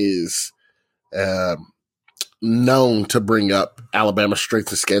Kevin is known to bring up Alabama's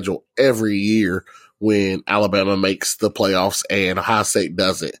strength of schedule every year when Alabama makes the playoffs and Ohio State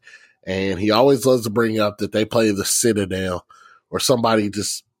doesn't. And he always loves to bring up that they play the Citadel or somebody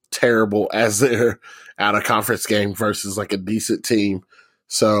just terrible as their out of conference game versus like a decent team.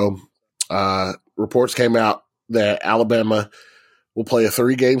 So reports came out that Alabama will play a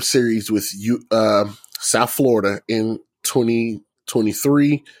 3-game series with South Florida in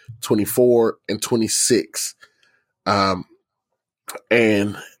 2023, 24, and 26.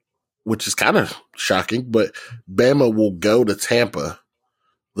 And which is kind of shocking, but Bama will go to Tampa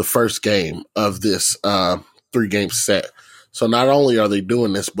the first game of this 3-game set. So not only are they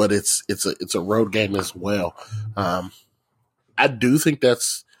doing this, but it's a road game as well. I do think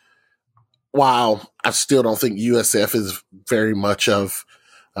that's, while I still don't think USF is very much of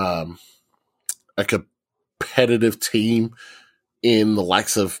a competitive team in the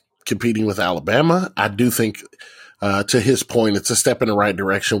likes of competing with Alabama, I do think, to his point, it's a step in the right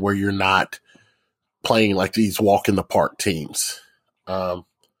direction where you're not playing like these walk in the park teams. I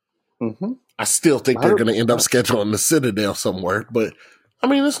still think they're going to end up scheduling the Citadel somewhere, but I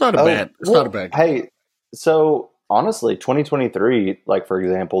mean, it's not a bad. Hey, so honestly, 2023, like for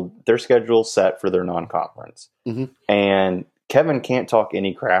example, their schedule's set for their non-conference, and Kevin can't talk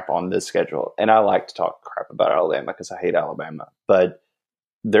any crap on this schedule. And I like to talk crap about Alabama because I hate Alabama, but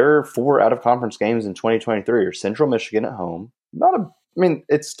their 4 out of conference games in 2023 are Central Michigan at home.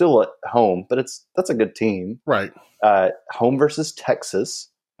 It's still at home, but that's a good team, right? Home versus Texas.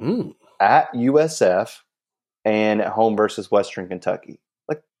 At USF, and at home versus Western Kentucky.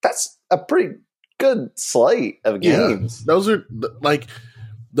 Like, that's a pretty good slate of games. Yeah,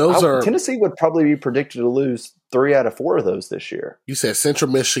 Tennessee would probably be predicted to lose 3 out of 4 of those this year. You said Central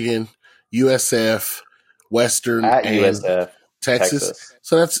Michigan, USF, Western, at and USF, Texas.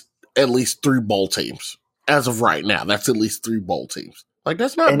 So that's at least 3 bowl teams. As of right now, that's at least 3 bowl teams. Like,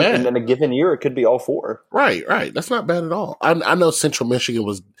 that's not bad. And in a given year, it could be all 4. Right. That's not bad at all. I know Central Michigan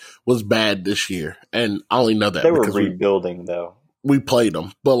was bad this year, and I only know that they were rebuilding, though. We played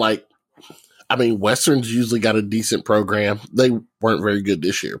them. But, Western's usually got a decent program. They weren't very good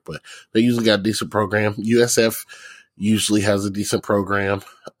this year, but they usually got a decent program. USF usually has a decent program,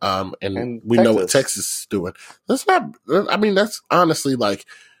 and we know what Texas is doing. That's honestly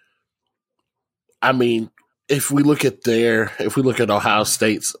if we look at Ohio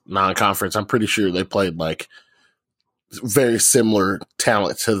State's non-conference, I'm pretty sure they played very similar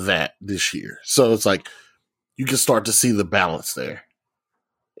talent to that this year. So it's like you can start to see the balance there.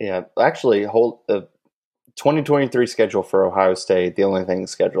 Yeah, actually, the 2023 schedule for Ohio State, the only thing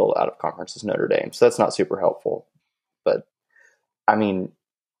scheduled out of conference is Notre Dame. So that's not super helpful. But,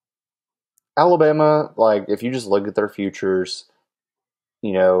 Alabama, if you just look at their futures,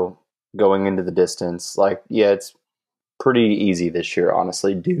 going into the distance, it's pretty easy this year,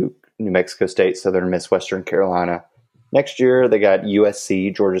 honestly. Duke, New Mexico State, Southern Miss, Western Carolina. Next year, they got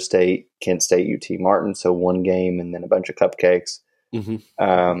USC, Georgia State, Kent State, UT Martin, so 1 game and then a bunch of cupcakes.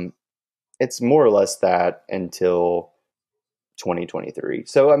 It's more or less that until 2023.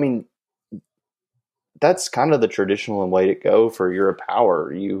 So, that's kind of the traditional way to go for Europe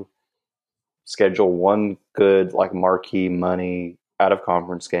power. You schedule 1 good, marquee money out of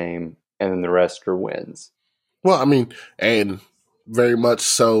conference game, and then the rest are wins. Well, and very much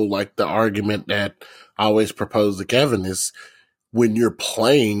so, the argument that I always propose to Kevin is when you're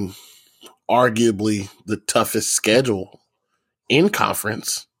playing arguably the toughest schedule in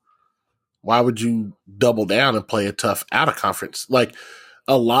conference, why would you double down and play a tough out of conference?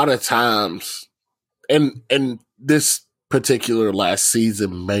 A lot of times, and this particular last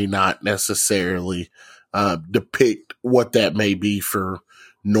season may not necessarily depict what that may be for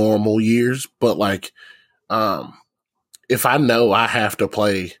normal years, but if I know I have to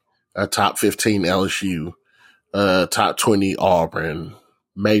play a top 15 LSU, top 20 Auburn,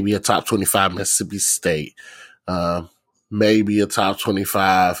 maybe a top 25 Mississippi State, maybe a top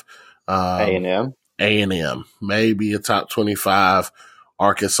 25 A&M, maybe a top 25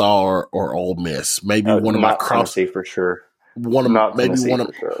 Arkansas or Ole Miss, maybe one of my Tennessee for sure.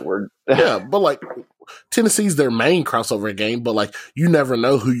 Yeah, but like Tennessee's their main crossover game, but like you never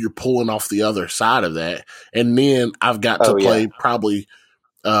know who you're pulling off the other side of that. And then I've got to play probably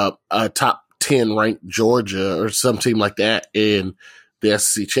a top 10 ranked Georgia or some team like that in the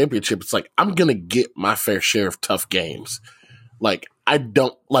SEC championship. It's like I'm gonna get my fair share of tough games. Like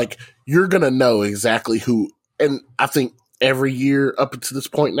you're gonna know exactly who, and I think every year up until this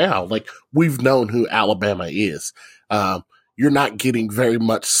point now, like we've known who Alabama is. You're not getting very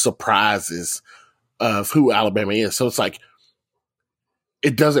much surprises of who Alabama is. So it's like,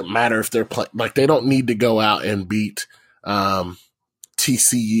 it doesn't matter if they're playing, like they don't need to go out and beat, TCU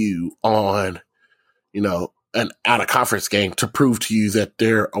on, an out of conference game to prove to you that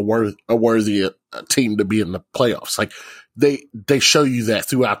they're a worthy team to be in the playoffs. Like they show you that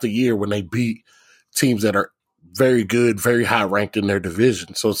throughout the year when they beat teams that are very good, very high ranked in their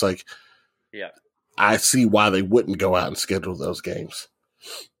division. So it's like, yeah, I see why they wouldn't go out and schedule those games.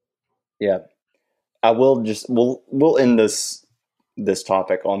 Yeah. I will we'll end this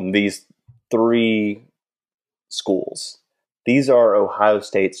topic on these three schools. These are Ohio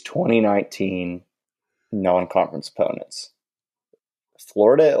State's 2019 non-conference opponents.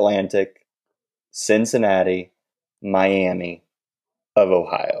 Florida Atlantic, Cincinnati, Miami of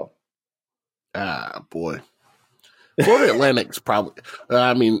Ohio. Ah, boy. Florida Atlantic's probably,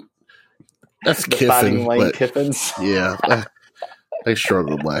 that's the Kiffin. Fighting Lane Kiffins. Yeah. They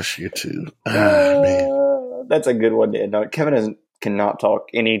struggled last year too. Man. That's a good one to end on. Kevin cannot talk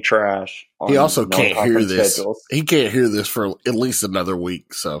any trash. He also can't hear this. Schedules. He can't hear this for at least another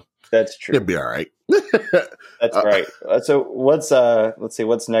week. So that's true. He'll be all right. That's right. So let's see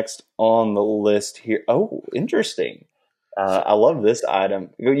what's next on the list here. Oh, interesting. I love this item.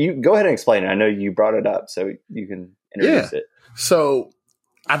 You go ahead and explain it. I know you brought it up, so you can introduce it. So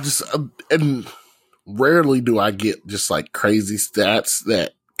I just and rarely do I get just like crazy stats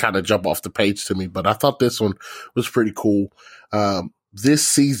that kind of jump off the page to me, but I thought this one was pretty cool. This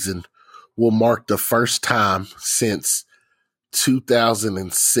season will mark the first time since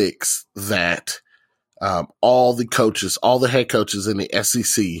 2006 that all the head coaches in the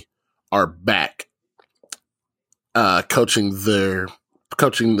SEC are back coaching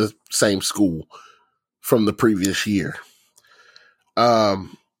the same school from the previous year. Are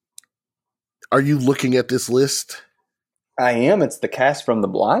you looking at this list? I am. It's the cast from The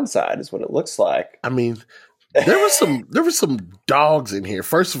Blind Side is what it looks like. I mean, there were some dogs in here.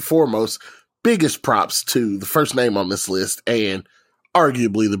 First and foremost, biggest props to the first name on this list and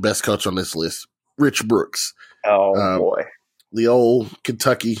arguably the best coach on this list, Rich Brooks. Oh boy. The old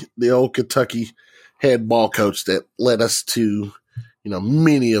Kentucky head ball coach that led us to,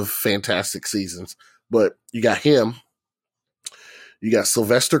 many of fantastic seasons. But you got him. You got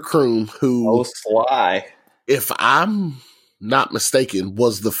Sylvester Croom, who, Sly, if I'm not mistaken,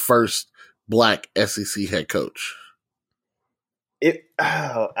 was the first black SEC head coach.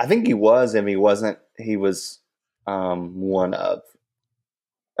 I think he was, and he wasn't. He was one of.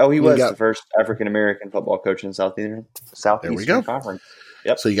 Oh, he was the first African American football coach in Southeastern Conference.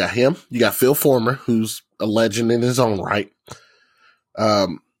 Yep. So you got him. You got Phil Former, who's a legend in his own right.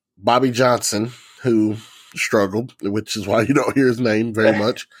 Bobby Johnson, who struggled, which is why you don't hear his name very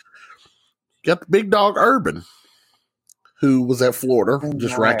much. You got the big dog Urban, who was at Florida,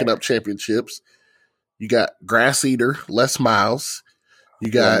 just racking up championships. You got Grass Eater, Les Miles.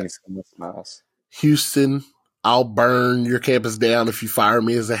 You got Houston, I'll burn your campus down if you fire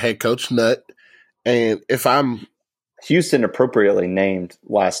me as a head coach, Nut. And if I'm Houston appropriately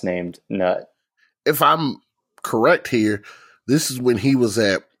last named Nut. If I'm correct here, this is when he was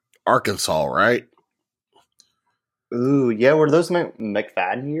at Arkansas, right? Ooh, yeah. Were those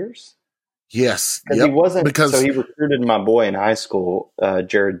McFadden years? Yes. He wasn't. So he recruited my boy in high school,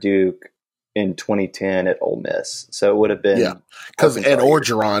 Jared Duke, in 2010 at Ole Miss. So it would have been. Yeah. Because Ed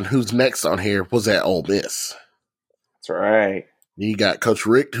Orgeron, who's next on here, was at Ole Miss. That's right. You got Coach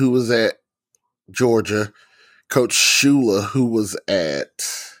Richt, who was at Georgia. Coach Shula, who was at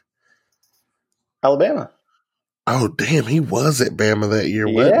Alabama. Oh, damn. He was at Bama that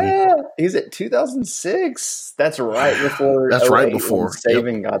year, wasn't he? He's at 2006. That's right before. That's right before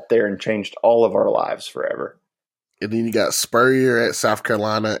Saban got there and changed all of our lives forever. And then you got Spurrier at South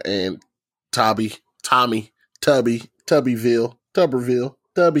Carolina and Tubby at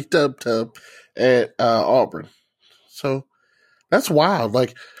Auburn. So that's wild.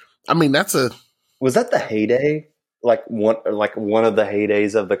 Like, I mean, that's was that the heyday? Like one of the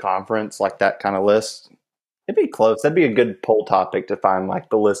heydays of the conference, like that kind of list? It'd be close. That'd be a good poll topic to find, like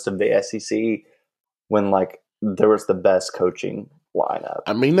the list of the SEC when like there was the best coaching lineup.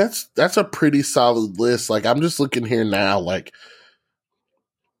 I mean, that's a pretty solid list. Like, I'm just looking here now, like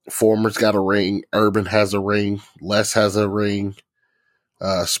Former's got a ring, Urban has a ring, Les has a ring,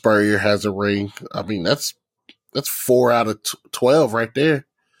 Spurrier has a ring. I mean, that's 4 out of 12 right there,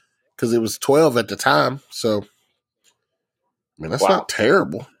 because it was 12 at the time. So, I mean, that's not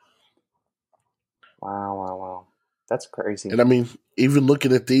terrible. Wow. That's crazy. And I mean, even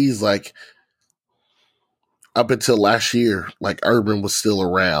looking at these, like up until last year, like Urban was still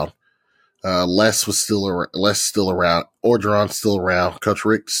around. Les was still around. Orgeron's still around. Coach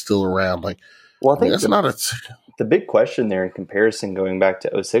Rick's still around. Like, well, I think that's not the big question there in comparison going back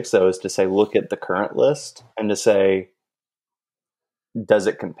to 06, though, is to say, look at the current list and to say, does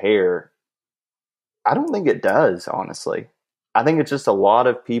it compare? I don't think it does, honestly. I think it's just a lot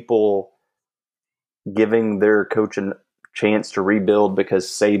of people giving their coach a chance to rebuild because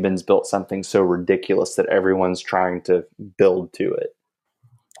Saban's built something so ridiculous that everyone's trying to build to it.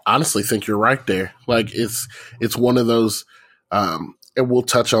 Honestly think you're right there. Like, it's one of those, and we'll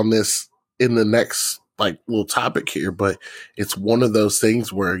touch on this in the next like little topic here, but it's one of those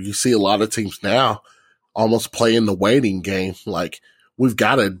things where you see a lot of teams now almost playing the waiting game. Like, we've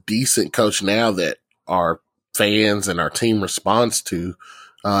got a decent coach now that our fans and our team responds to.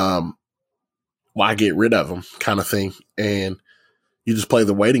 Why get rid of him, kind of thing. And you just play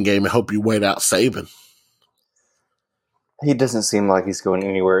the waiting game and hope you wait out Saban. He doesn't seem like he's going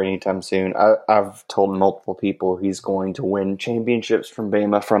anywhere anytime soon. I've told multiple people he's going to win championships from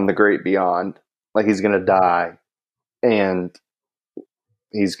Bama from the great beyond. Like, he's going to die, and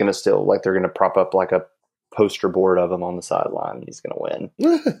he's going to still, like, they're going to prop up like a poster board of him on the sideline, and he's going to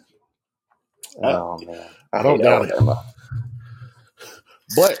win. Oh, man. I don't doubt it.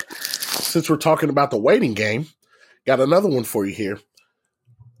 But since we're talking about the waiting game, got another one for you here.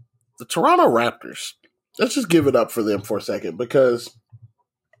 The Toronto Raptors. Let's just give it up for them for a second, because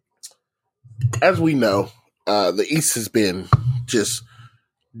as we know, the East has been just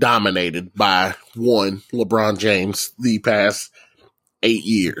dominated by one LeBron James the past 8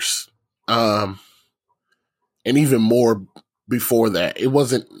 years. And even more before that. It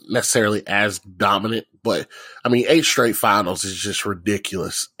wasn't necessarily as dominant, but I mean, 8 straight finals is just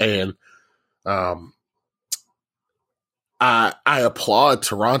ridiculous. And I applaud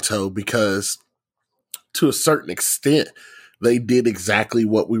Toronto because to a certain extent, they did exactly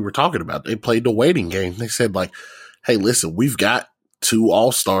what we were talking about. They played the waiting game. They said, like, hey, listen, we've got 2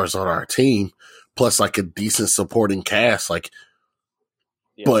 all-stars on our team, plus like a decent supporting cast. Like,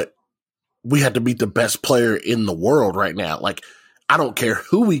 but we had to beat the best player in the world right now. Like, I don't care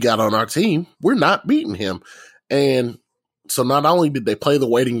who we got on our team. We're not beating him. And so not only did they play the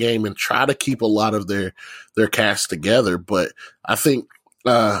waiting game and try to keep a lot of their cast together, but I think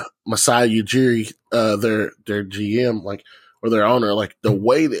Masai Ujiri, their GM, like, or their owner, like, the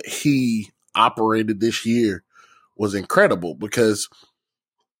way that he operated this year was incredible, because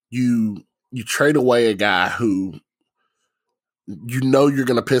you trade away a guy who you know you're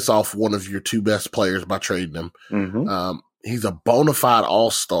going to piss off one of your 2 best players by trading him. Mm-hmm. He's a bona fide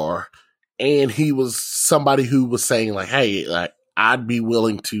all-star, and he was somebody who was saying, like, hey, like, I'd be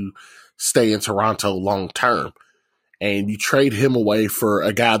willing to stay in Toronto long term. And you trade him away for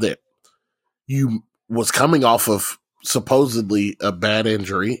a guy that you was coming off of supposedly a bad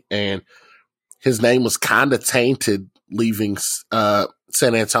injury, and his name was kind of tainted leaving San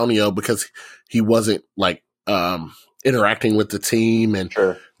Antonio because he wasn't like interacting with the team, and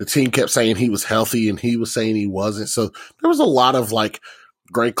the team kept saying he was healthy and he was saying he wasn't. So there was a lot of like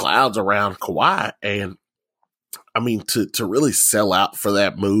gray clouds around Kawhi, and I mean, to really sell out for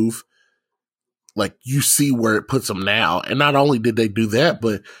that move, like, you see where it puts them now. And not only did they do that,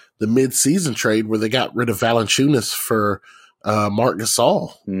 but the mid-season trade where they got rid of Valanciunas for Marc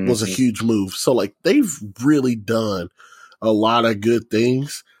Gasol was a huge move. So, like, they've really done a lot of good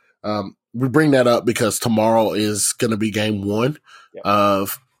things. We bring that up because tomorrow is going to be game 1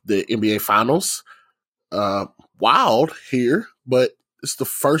 of the NBA Finals. Wild here, but it's the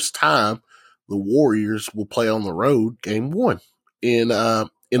first time the Warriors will play on the road game 1 in the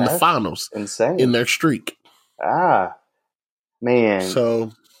finals. Insane. In their streak. Ah, man.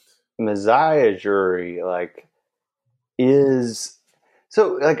 So Masai Ujiri, like, is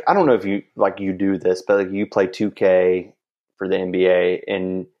so, like, I don't know if you do this, but like, you play 2K for the NBA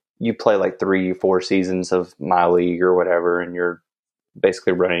and you play like 3-4 seasons of my league or whatever, and you're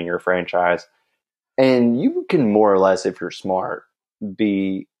basically running your franchise, and you can more or less, if you're smart,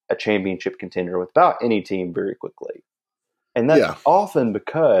 be a championship contender with about any team very quickly. And that's often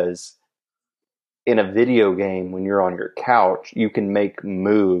because in a video game, when you're on your couch, you can make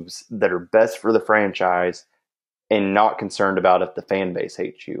moves that are best for the franchise and not concerned about if the fan base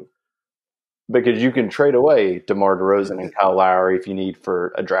hates you. Because you can trade away DeMar DeRozan and Kyle Lowry if you need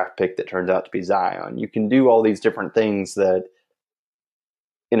for a draft pick that turns out to be Zion. You can do all these different things that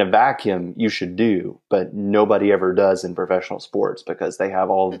in a vacuum you should do, but nobody ever does in professional sports because they have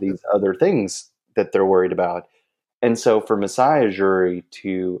all of these other things that they're worried about. And so for Masai Ujiri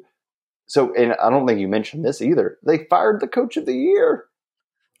and I don't think you mentioned this either, they fired the coach of the year.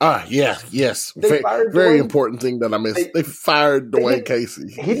 Yes. Very important thing that I missed. They fired Dwayne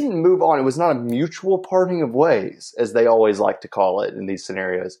Casey. He didn't move on. It was not a mutual parting of ways, as they always like to call it in these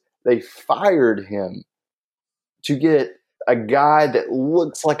scenarios. They fired him to get a guy that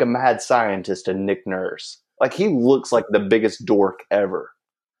looks like a mad scientist and Nick Nurse. Like, he looks like the biggest dork ever.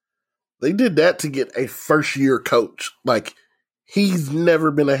 They did that to get a first-year coach. Like, he's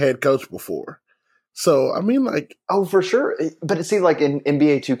never been a head coach before. So, I mean, like... Oh, for sure. But see, like in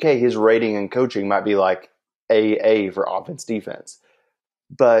NBA 2K, his rating and coaching might be like AA for offense, defense.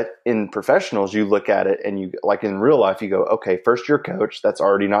 But in professionals, you look at it and you, like in real life, you go, okay, first year coach, that's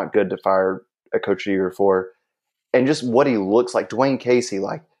already not good to fire a coach of the year for. And just what he looks like, Dwayne Casey,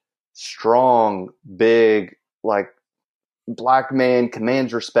 like strong, big, like black man,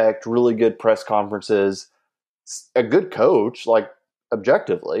 commands respect, really good press conferences, a good coach, like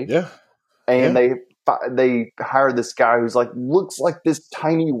objectively. Yeah. And they hired this guy who's like, looks like this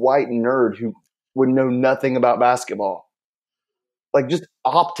tiny white nerd who would know nothing about basketball. Like, just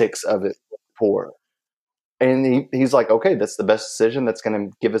optics of it poor. And he's like, okay, that's the best decision. That's going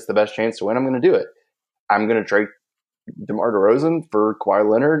to give us the best chance to win. I'm going to do it. I'm going to trade DeMar DeRozan for Kawhi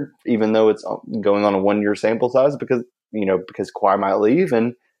Leonard, even though it's going on a 1-year sample size because Kawhi might leave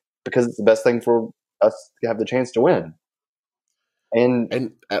and because it's the best thing for us to have the chance to win.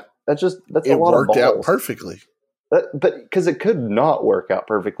 And that's a lot of balls. It worked out perfectly. But because it could not work out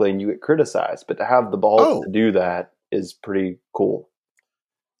perfectly and you get criticized, but to have the balls to do that is pretty cool.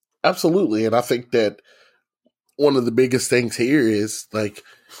 Absolutely. And I think that one of the biggest things here is, like,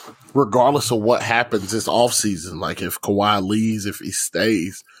 regardless of what happens this offseason, like if Kawhi leaves, if he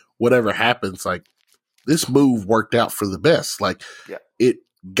stays, whatever happens, like, this move worked out for the best. Like, it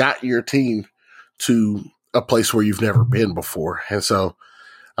got your team to a place where you've never been before. And so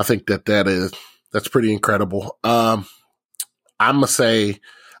I think that's pretty incredible. I'm going to say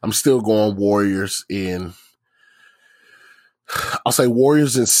I'm still going Warriors I'll say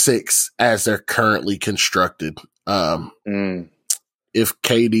Warriors in 6 as they're currently constructed. If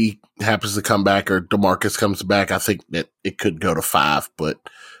KD happens to come back or DeMarcus comes back, I think that it could go to 5, but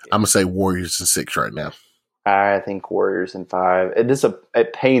I'm going to say Warriors in 6 right now. I think Warriors in 5.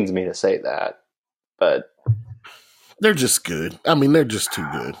 It pains me to say that, but they're just good. I mean, they're just too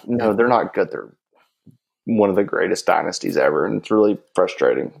good. No, they're not good. They're one of the greatest dynasties ever, and it's really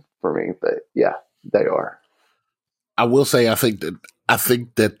frustrating for me. But yeah, they are. I will say I think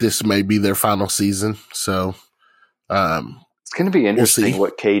that this may be their final season. So it's going to be interesting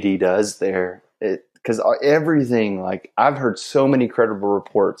what KD does there. Because everything, like, I've heard so many credible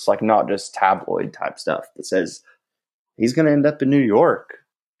reports, like not just tabloid type stuff, that says he's going to end up in New York.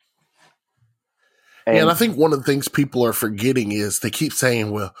 And I think one of the things people are forgetting is they keep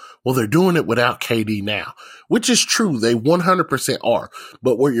saying, well, they're doing it without KD now, which is true. They 100% are.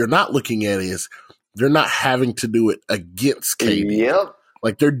 But what you're not looking at is they're not having to do it against KD. Yep.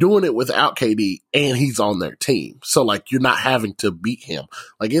 Like, they're doing it without KD and he's on their team. So, like, you're not having to beat him.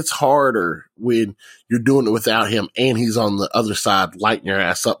 Like, it's harder when you're doing it without him and he's on the other side lighting your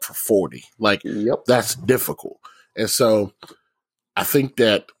ass up for 40. Like, That's difficult. And so I think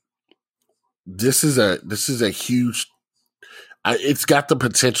that this is a huge, it's got the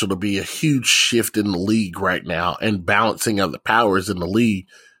potential to be a huge shift in the league right now and balancing of the powers in the league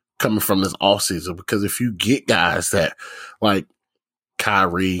coming from this offseason. Because if you get guys that, like,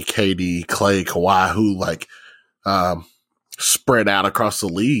 Kyrie, KD, Clay, Kawhi, who, like, spread out across the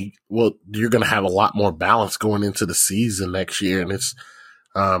league, well, you're going to have a lot more balance going into the season next year. And it's,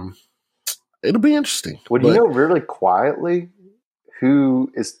 it'll be interesting. Would you know, really quietly,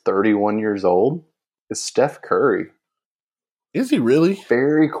 who is 31 years old is Steph Curry. Is he really?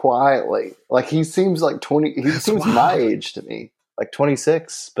 Very quietly. Like, he seems like 20. He seems my age to me, like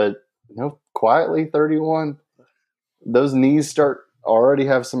 26, but quietly 31. Those knees already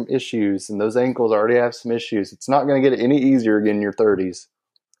have some issues, and those ankles already have some issues. It's not going to get any easier again in your 30s.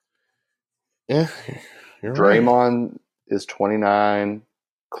 Yeah. Draymond is 29.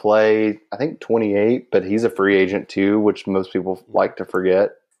 Clay, I think 28, but he's a free agent too, which most people like to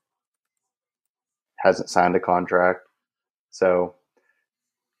forget. hasn't signed a contract. So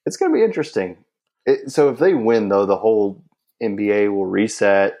it's going to be interesting. So if they win, though, the whole NBA will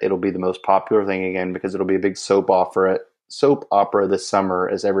reset. It'll be the most popular thing again because it'll be a big soap opera this summer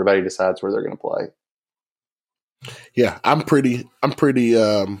as everybody decides where they're going to play. Yeah, I'm pretty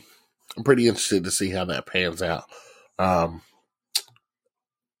interested to see how that pans out. But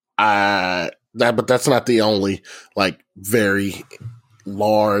that's not the only like very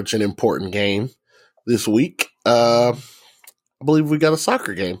large and important game this week. I believe we got a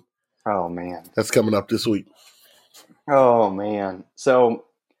soccer game. Oh man, that's coming up this week. Oh man. So,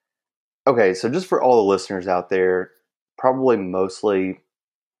 okay. So just for all the listeners out there, probably mostly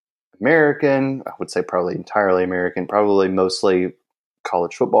American, I would say probably entirely American, probably mostly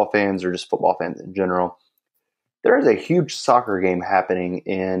college football fans or just football fans in general. There is a huge soccer game happening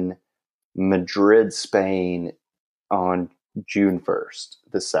in Madrid, Spain on June 1st,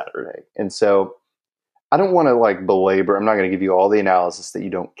 this Saturday. And so I don't want to like belabor, I'm not going to give you all the analysis that you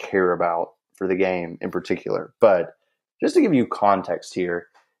don't care about for the game in particular, but just to give you context here,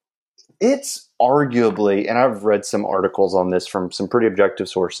 it's arguably, and I've read some articles on this from some pretty objective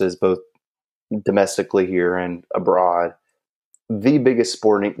sources, both domestically here and abroad, the biggest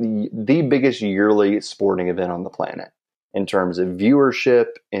yearly sporting event on the planet in terms of viewership,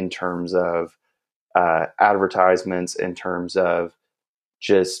 in terms of advertisements, in terms of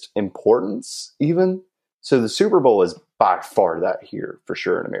just importance even. So the Super Bowl is by far that here for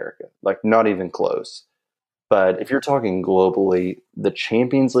sure in America, like not even close. But if you're talking globally, the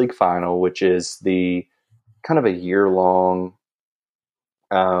Champions League final, which is the kind of a year-long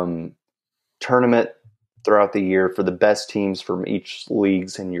tournament throughout the year for the best teams from each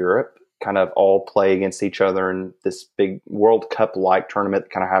leagues in Europe, kind of all play against each other in this big World Cup-like tournament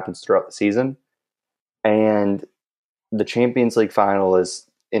that kind of happens throughout the season. And the Champions League final is,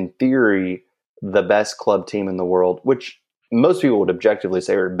 in theory, the best club team in the world, which most people would objectively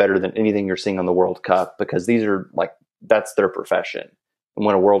say are better than anything you're seeing on the World Cup because these are like, that's their profession. And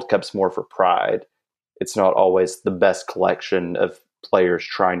when a World Cup's more for pride, it's not always the best collection of players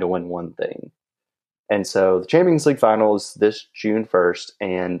trying to win one thing. And so the Champions League final is this June 1st.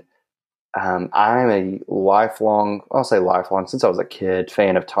 And I'm a lifelong, since I was a kid,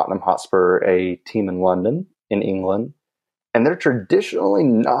 fan of Tottenham Hotspur, a team in London, in England. And they're traditionally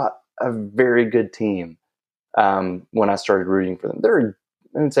not a very good team. When I started rooting for them, I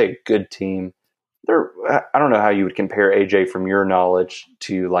would say a good team. I don't know how you would compare, AJ, from your knowledge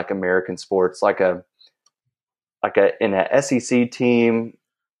to like American sports, in a SEC team,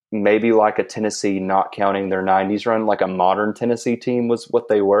 maybe like a Tennessee, not counting their 90s run, like a modern Tennessee team was what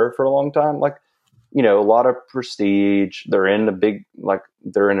they were for a long time. Like, a lot of prestige. They're in a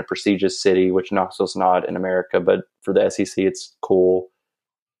prestigious city, which Knoxville's not in America, but for the SEC, it's cool.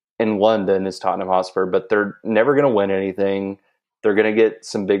 In London is Tottenham Hotspur, but they're never going to win anything. They're going to get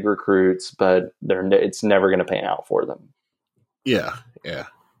some big recruits, but it's never going to pan out for them. Yeah.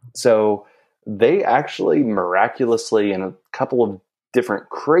 So they actually miraculously, in a couple of different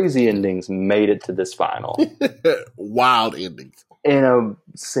crazy endings, made it to this final. Wild endings. In a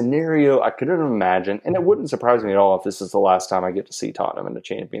scenario I couldn't imagine, and it wouldn't surprise me at all if this is the last time I get to see Tottenham in the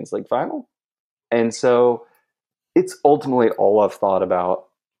Champions League final. And so it's ultimately all I've thought about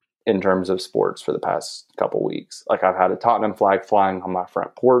in terms of sports for the past couple weeks. Like, I've had a Tottenham flag flying on my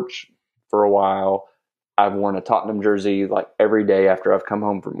front porch for a while. I've worn a Tottenham jersey like every day after I've come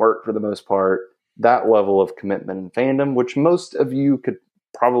home from work for the most part. That level of commitment and fandom, which most of you could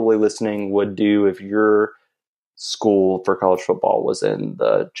probably listening would do if your school for college football was in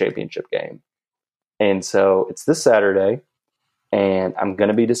the championship game. And so it's this Saturday, and I'm going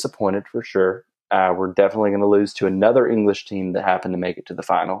to be disappointed for sure. We're definitely going to lose to another English team that happened to make it to the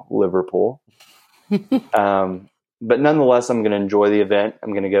final, Liverpool. But nonetheless, I'm going to enjoy the event.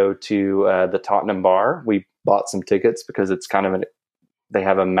 I'm going to go to the Tottenham bar. We bought some tickets because it's kind of they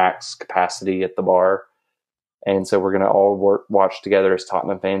have a max capacity at the bar. And so we're going to all watch together as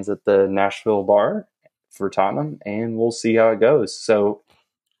Tottenham fans at the Nashville bar for Tottenham, and we'll see how it goes. So,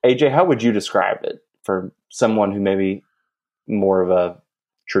 AJ, how would you describe it for someone who maybe more of a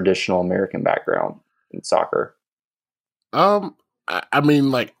traditional American background in soccer? I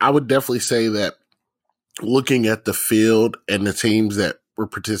mean, I would definitely say that looking at the field and the teams that were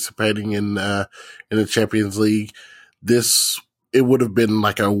participating in the Champions League, it would have been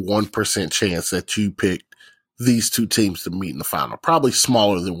like a 1% chance that you picked these two teams to meet in the final. Probably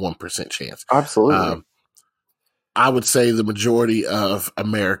smaller than 1% chance. Absolutely. I would say the majority of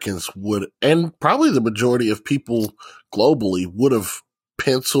Americans would, and probably the majority of people globally would have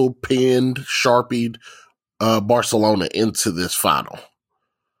pencil, penned, Sharpied Barcelona into this final.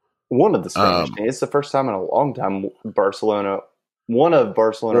 One of the Spanish teams. It's the first time in a long time one of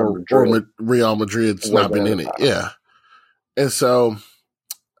Barcelona or Real Madrid's not been in it. Yeah. And so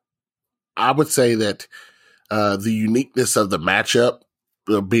I would say that the uniqueness of the matchup,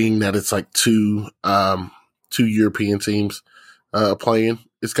 being that it's like two European teams playing,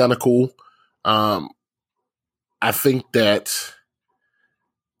 is kind of cool. I think that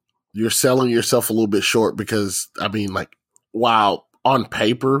you're selling yourself a little bit short because, I mean, like, while on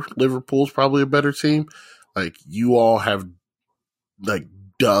paper Liverpool's probably a better team, like, you all have like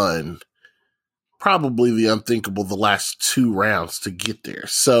done probably the unthinkable the last 2 rounds to get there.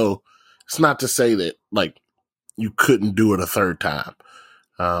 So it's not to say that like you couldn't do it a third time.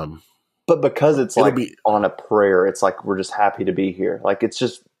 But because it's like on a prayer, it's like we're just happy to be here. Like it's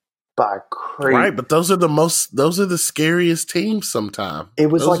just by crazy. Right, but those are the scariest teams sometimes. It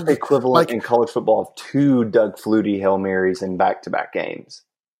was like the equivalent in college football of 2 Doug Flutie Hail Marys in back-to-back games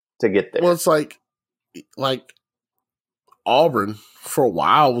to get there. Well, it's like Auburn for a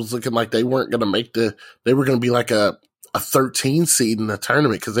while was looking like they weren't going to they were going to be like a 13 seed in the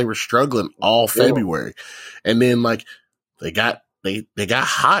tournament because they were struggling all February. And then like they got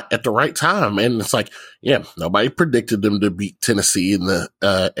hot at the right time. And it's like, yeah, nobody predicted them to beat Tennessee in the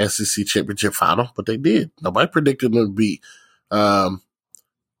SEC championship final, but they did. Nobody predicted them to beat Kansas,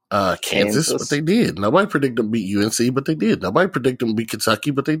 but they did. Nobody predicted them to beat UNC, but they did. Nobody predicted them to beat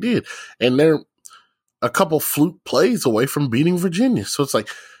Kentucky, but they did. And they're a couple fluke plays away from beating Virginia. So it's like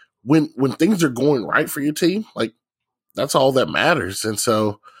when things are going right for your team, like that's all that matters. And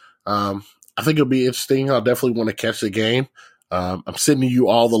so I think it'll be interesting. I'll definitely want to catch the game. I'm sending you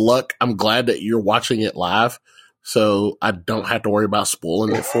all the luck. I'm glad that you're watching it live, so I don't have to worry about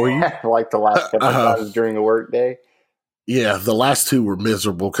spoiling it for you. Like the last couple of times during the workday. Yeah, the last 2 were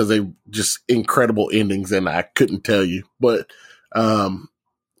miserable because they just incredible endings, and I couldn't tell you. But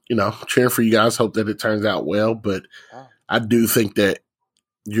cheering for you guys. Hope that it turns out well. But I do think that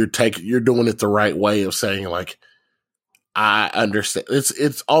you're doing it the right way of saying like, I understand.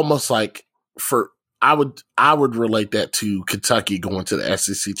 It's almost like I would relate that to Kentucky going to the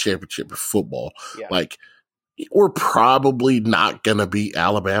SEC championship of football. Yeah. Like we're probably not going to beat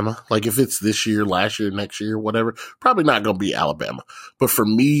Alabama. Like if it's this year, last year, next year, whatever, probably not going to beat Alabama. But for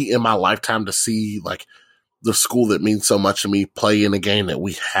me in my lifetime to see like the school that means so much to me play in a game that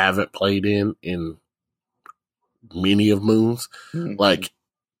we haven't played in many of moons, like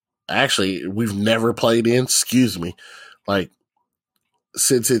actually we've never played in, like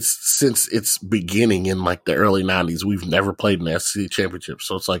since its beginning in like the early 90s, we've never played in the SEC championship.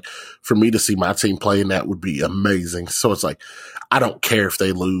 So it's like for me to see my team playing that would be amazing. So it's like, I don't care if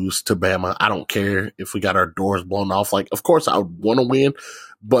they lose to Bama. I don't care if we got our doors blown off. Like, of course I would want to win,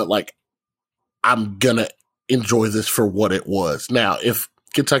 but like, I'm going to enjoy this for what it was. Now, if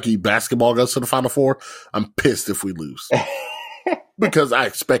Kentucky basketball goes to the Final Four, I'm pissed if we lose because I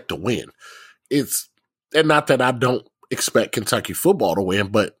expect to win. And not that I don't expect Kentucky football to win,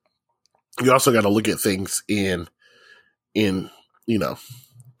 but you also got to look at things in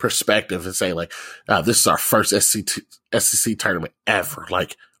perspective and say like, this is our first SEC tournament ever,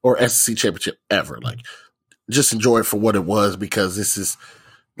 like, or SEC championship ever. Like, just enjoy it for what it was because this is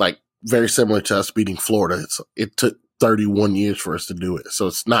like very similar to us beating Florida. It took 31 years for us to do it. So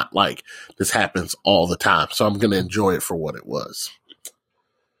it's not like this happens all the time. So I'm going to enjoy it for what it was.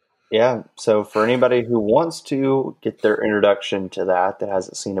 Yeah. So for anybody who wants to get their introduction to that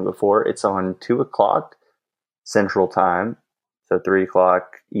hasn't seen it before, it's on 2:00 Central Time. So 3:00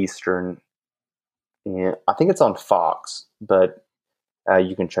 Eastern. And I think it's on Fox, but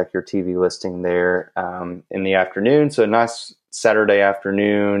you can check your TV listing there in the afternoon. So a nice Saturday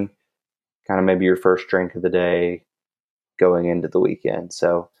afternoon, kind of maybe your first drink of the day going into the weekend.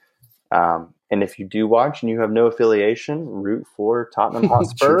 So, and if you do watch and you have no affiliation, root for Tottenham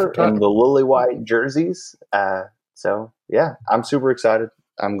Hotspur and the lily white jerseys. So yeah, I'm super excited.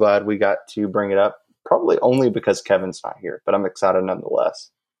 I'm glad we got to bring it up, probably only because Kevin's not here, but I'm excited nonetheless.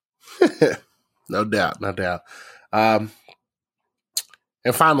 No doubt. And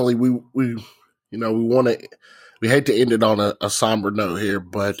finally, we hate to end it on a somber note here,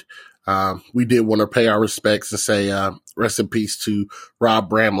 but we did want to pay our respects and say rest in peace to Rob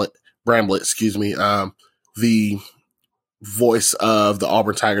Bramlett, the voice of the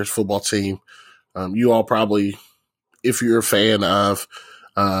Auburn Tigers football team. You all probably, if you're a fan of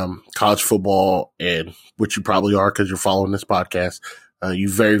college football, and which you probably are because you're following this podcast, you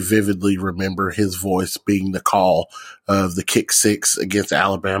very vividly remember his voice being the call of the kick 6 against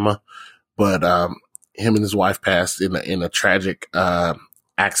Alabama. But him and his wife passed in a tragic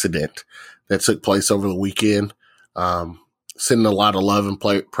accident that took place over the weekend. sending a lot of love and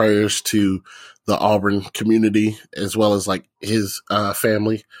prayers to the Auburn community as well as like his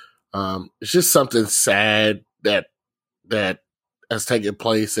family. It's just something sad that has taken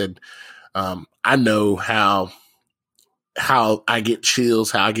place, and I know how I get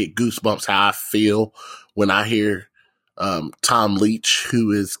chills, how I get goosebumps, how I feel when I hear Tom Leach,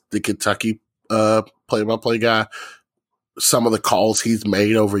 who is the Kentucky play-by-play guy, some of the calls he's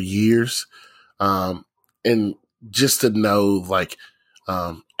made over years, and just to know like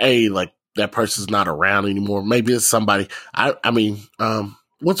like that person's not around anymore. Maybe it's somebody. I mean,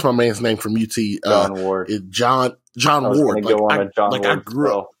 what's my man's name from UT? John Ward. John Ward.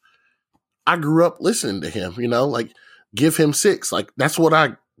 I grew up listening to him. You know, like give him 6. Like that's what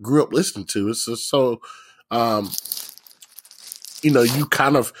I grew up listening to. It's just so, you know, you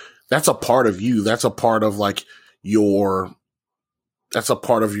kind of, that's a part of you. That's a part of like that's a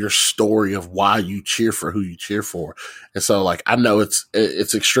part of your story of why you cheer for who you cheer for. And so like, I know it's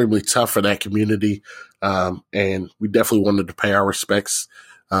extremely tough for that community. And we definitely wanted to pay our respects,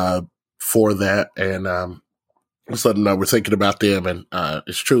 for that. And, just letting them know we're thinking about them. And,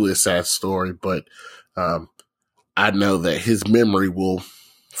 it's truly a sad story, but, I know that his memory will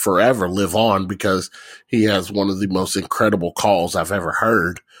forever live on because he has one of the most incredible calls I've ever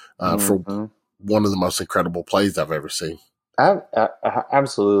heard, for one of the most incredible plays I've ever seen.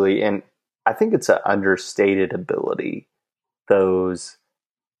 Absolutely. And I think it's an understated ability. Those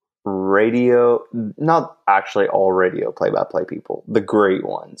radio, not actually all radio play-by-play people, the great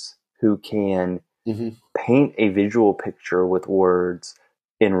ones who can paint a visual picture with words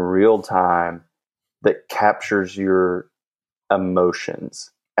in real time that captures your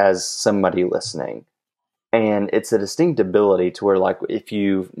emotions as somebody listening. And it's a distinct ability to where, like, if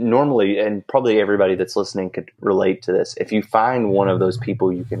you normally, and probably everybody that's listening could relate to this, if you find one of those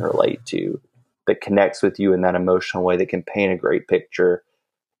people you can relate to that connects with you in that emotional way, that can paint a great picture,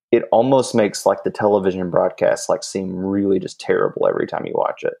 it almost makes like the television broadcast like seem really just terrible every time you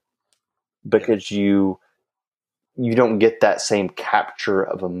watch it, because you don't get that same capture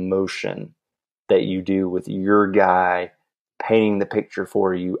of emotion that you do with your guy painting the picture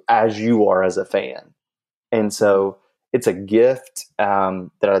for you as you are as a fan. And so it's a gift that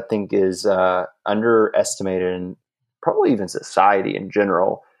I think is underestimated in probably even society in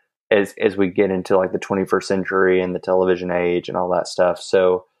general as we get into like the 21st century and the television age and all that stuff.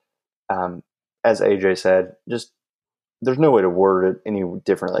 So as AJ said, just there's no way to word it any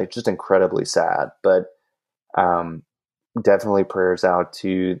differently. It's just incredibly sad. But definitely prayers out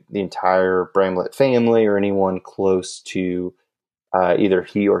to the entire Bramlett family or anyone close to either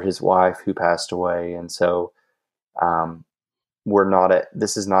he or his wife who passed away. And so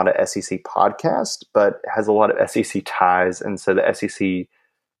this is not a SEC podcast, but has a lot of SEC ties. And so the SEC,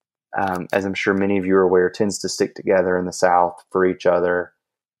 as I'm sure many of you are aware, tends to stick together in the South for each other.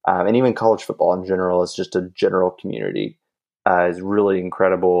 And even college football in general is just a general community, is really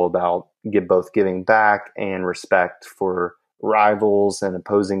incredible about both giving back and respect for rivals and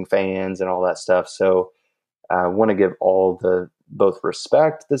opposing fans and all that stuff. So I want to give all the both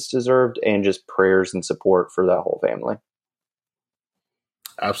respect that's deserved and just prayers and support for that whole family.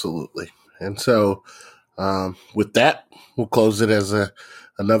 Absolutely. And so with that, we'll close it as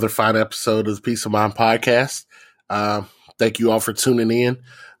another fine episode of the Peace of Mind podcast. Thank you all for tuning in.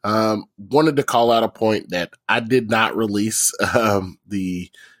 Wanted to call out a point that I did not release the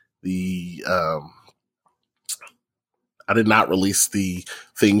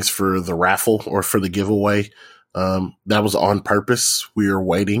things for the raffle or for the giveaway. That was on purpose. We were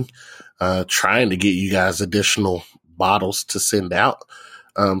waiting, trying to get you guys additional bottles to send out.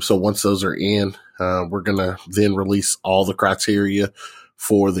 So once those are in, we're going to then release all the criteria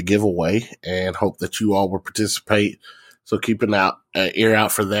for the giveaway and hope that you all will participate. So keep an ear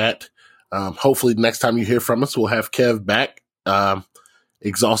out for that. Hopefully next time you hear from us, we'll have Kev back,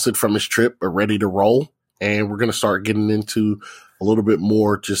 exhausted from his trip, but ready to roll. And we're going to start getting into a little bit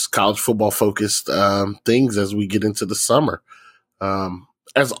more just college football focused things as we get into the summer.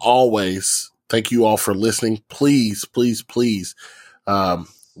 As always, thank you all for listening. Please, please, please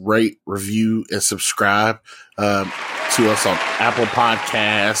rate, review, and subscribe to us on Apple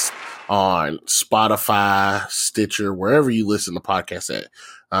Podcasts, on Spotify, Stitcher, wherever you listen to podcasts at.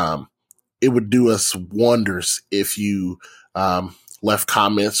 It would do us wonders if you left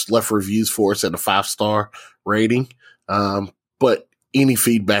comments, left reviews for us at a 5-star rating. But any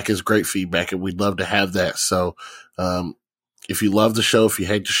feedback is great feedback, and we'd love to have that. So if you love the show, if you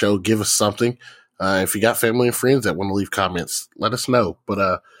hate the show, give us something. If you got family and friends that want to leave comments, let us know.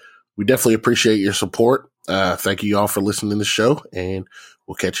 But we definitely appreciate your support. Thank you all for listening to the show, and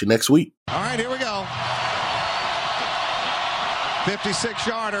we'll catch you next week. All right, here we go.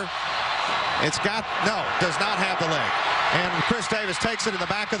 56-yarder. Does not have the leg. And Chris Davis takes it in the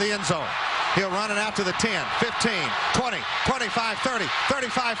back of the end zone. He'll run it out to the 10, 15, 20, 25, 30,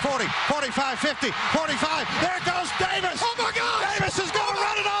 35, 40, 45, 50, 45. There goes Davis. Oh, my God. Davis is going to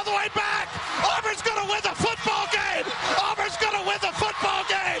run it all the way back. Auburn's going to win the football game. Auburn's going to win the football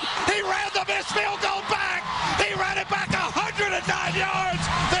game. He ran the missed field goal back. He ran it back 109 yards.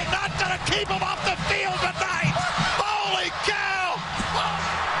 They're not going to keep him off the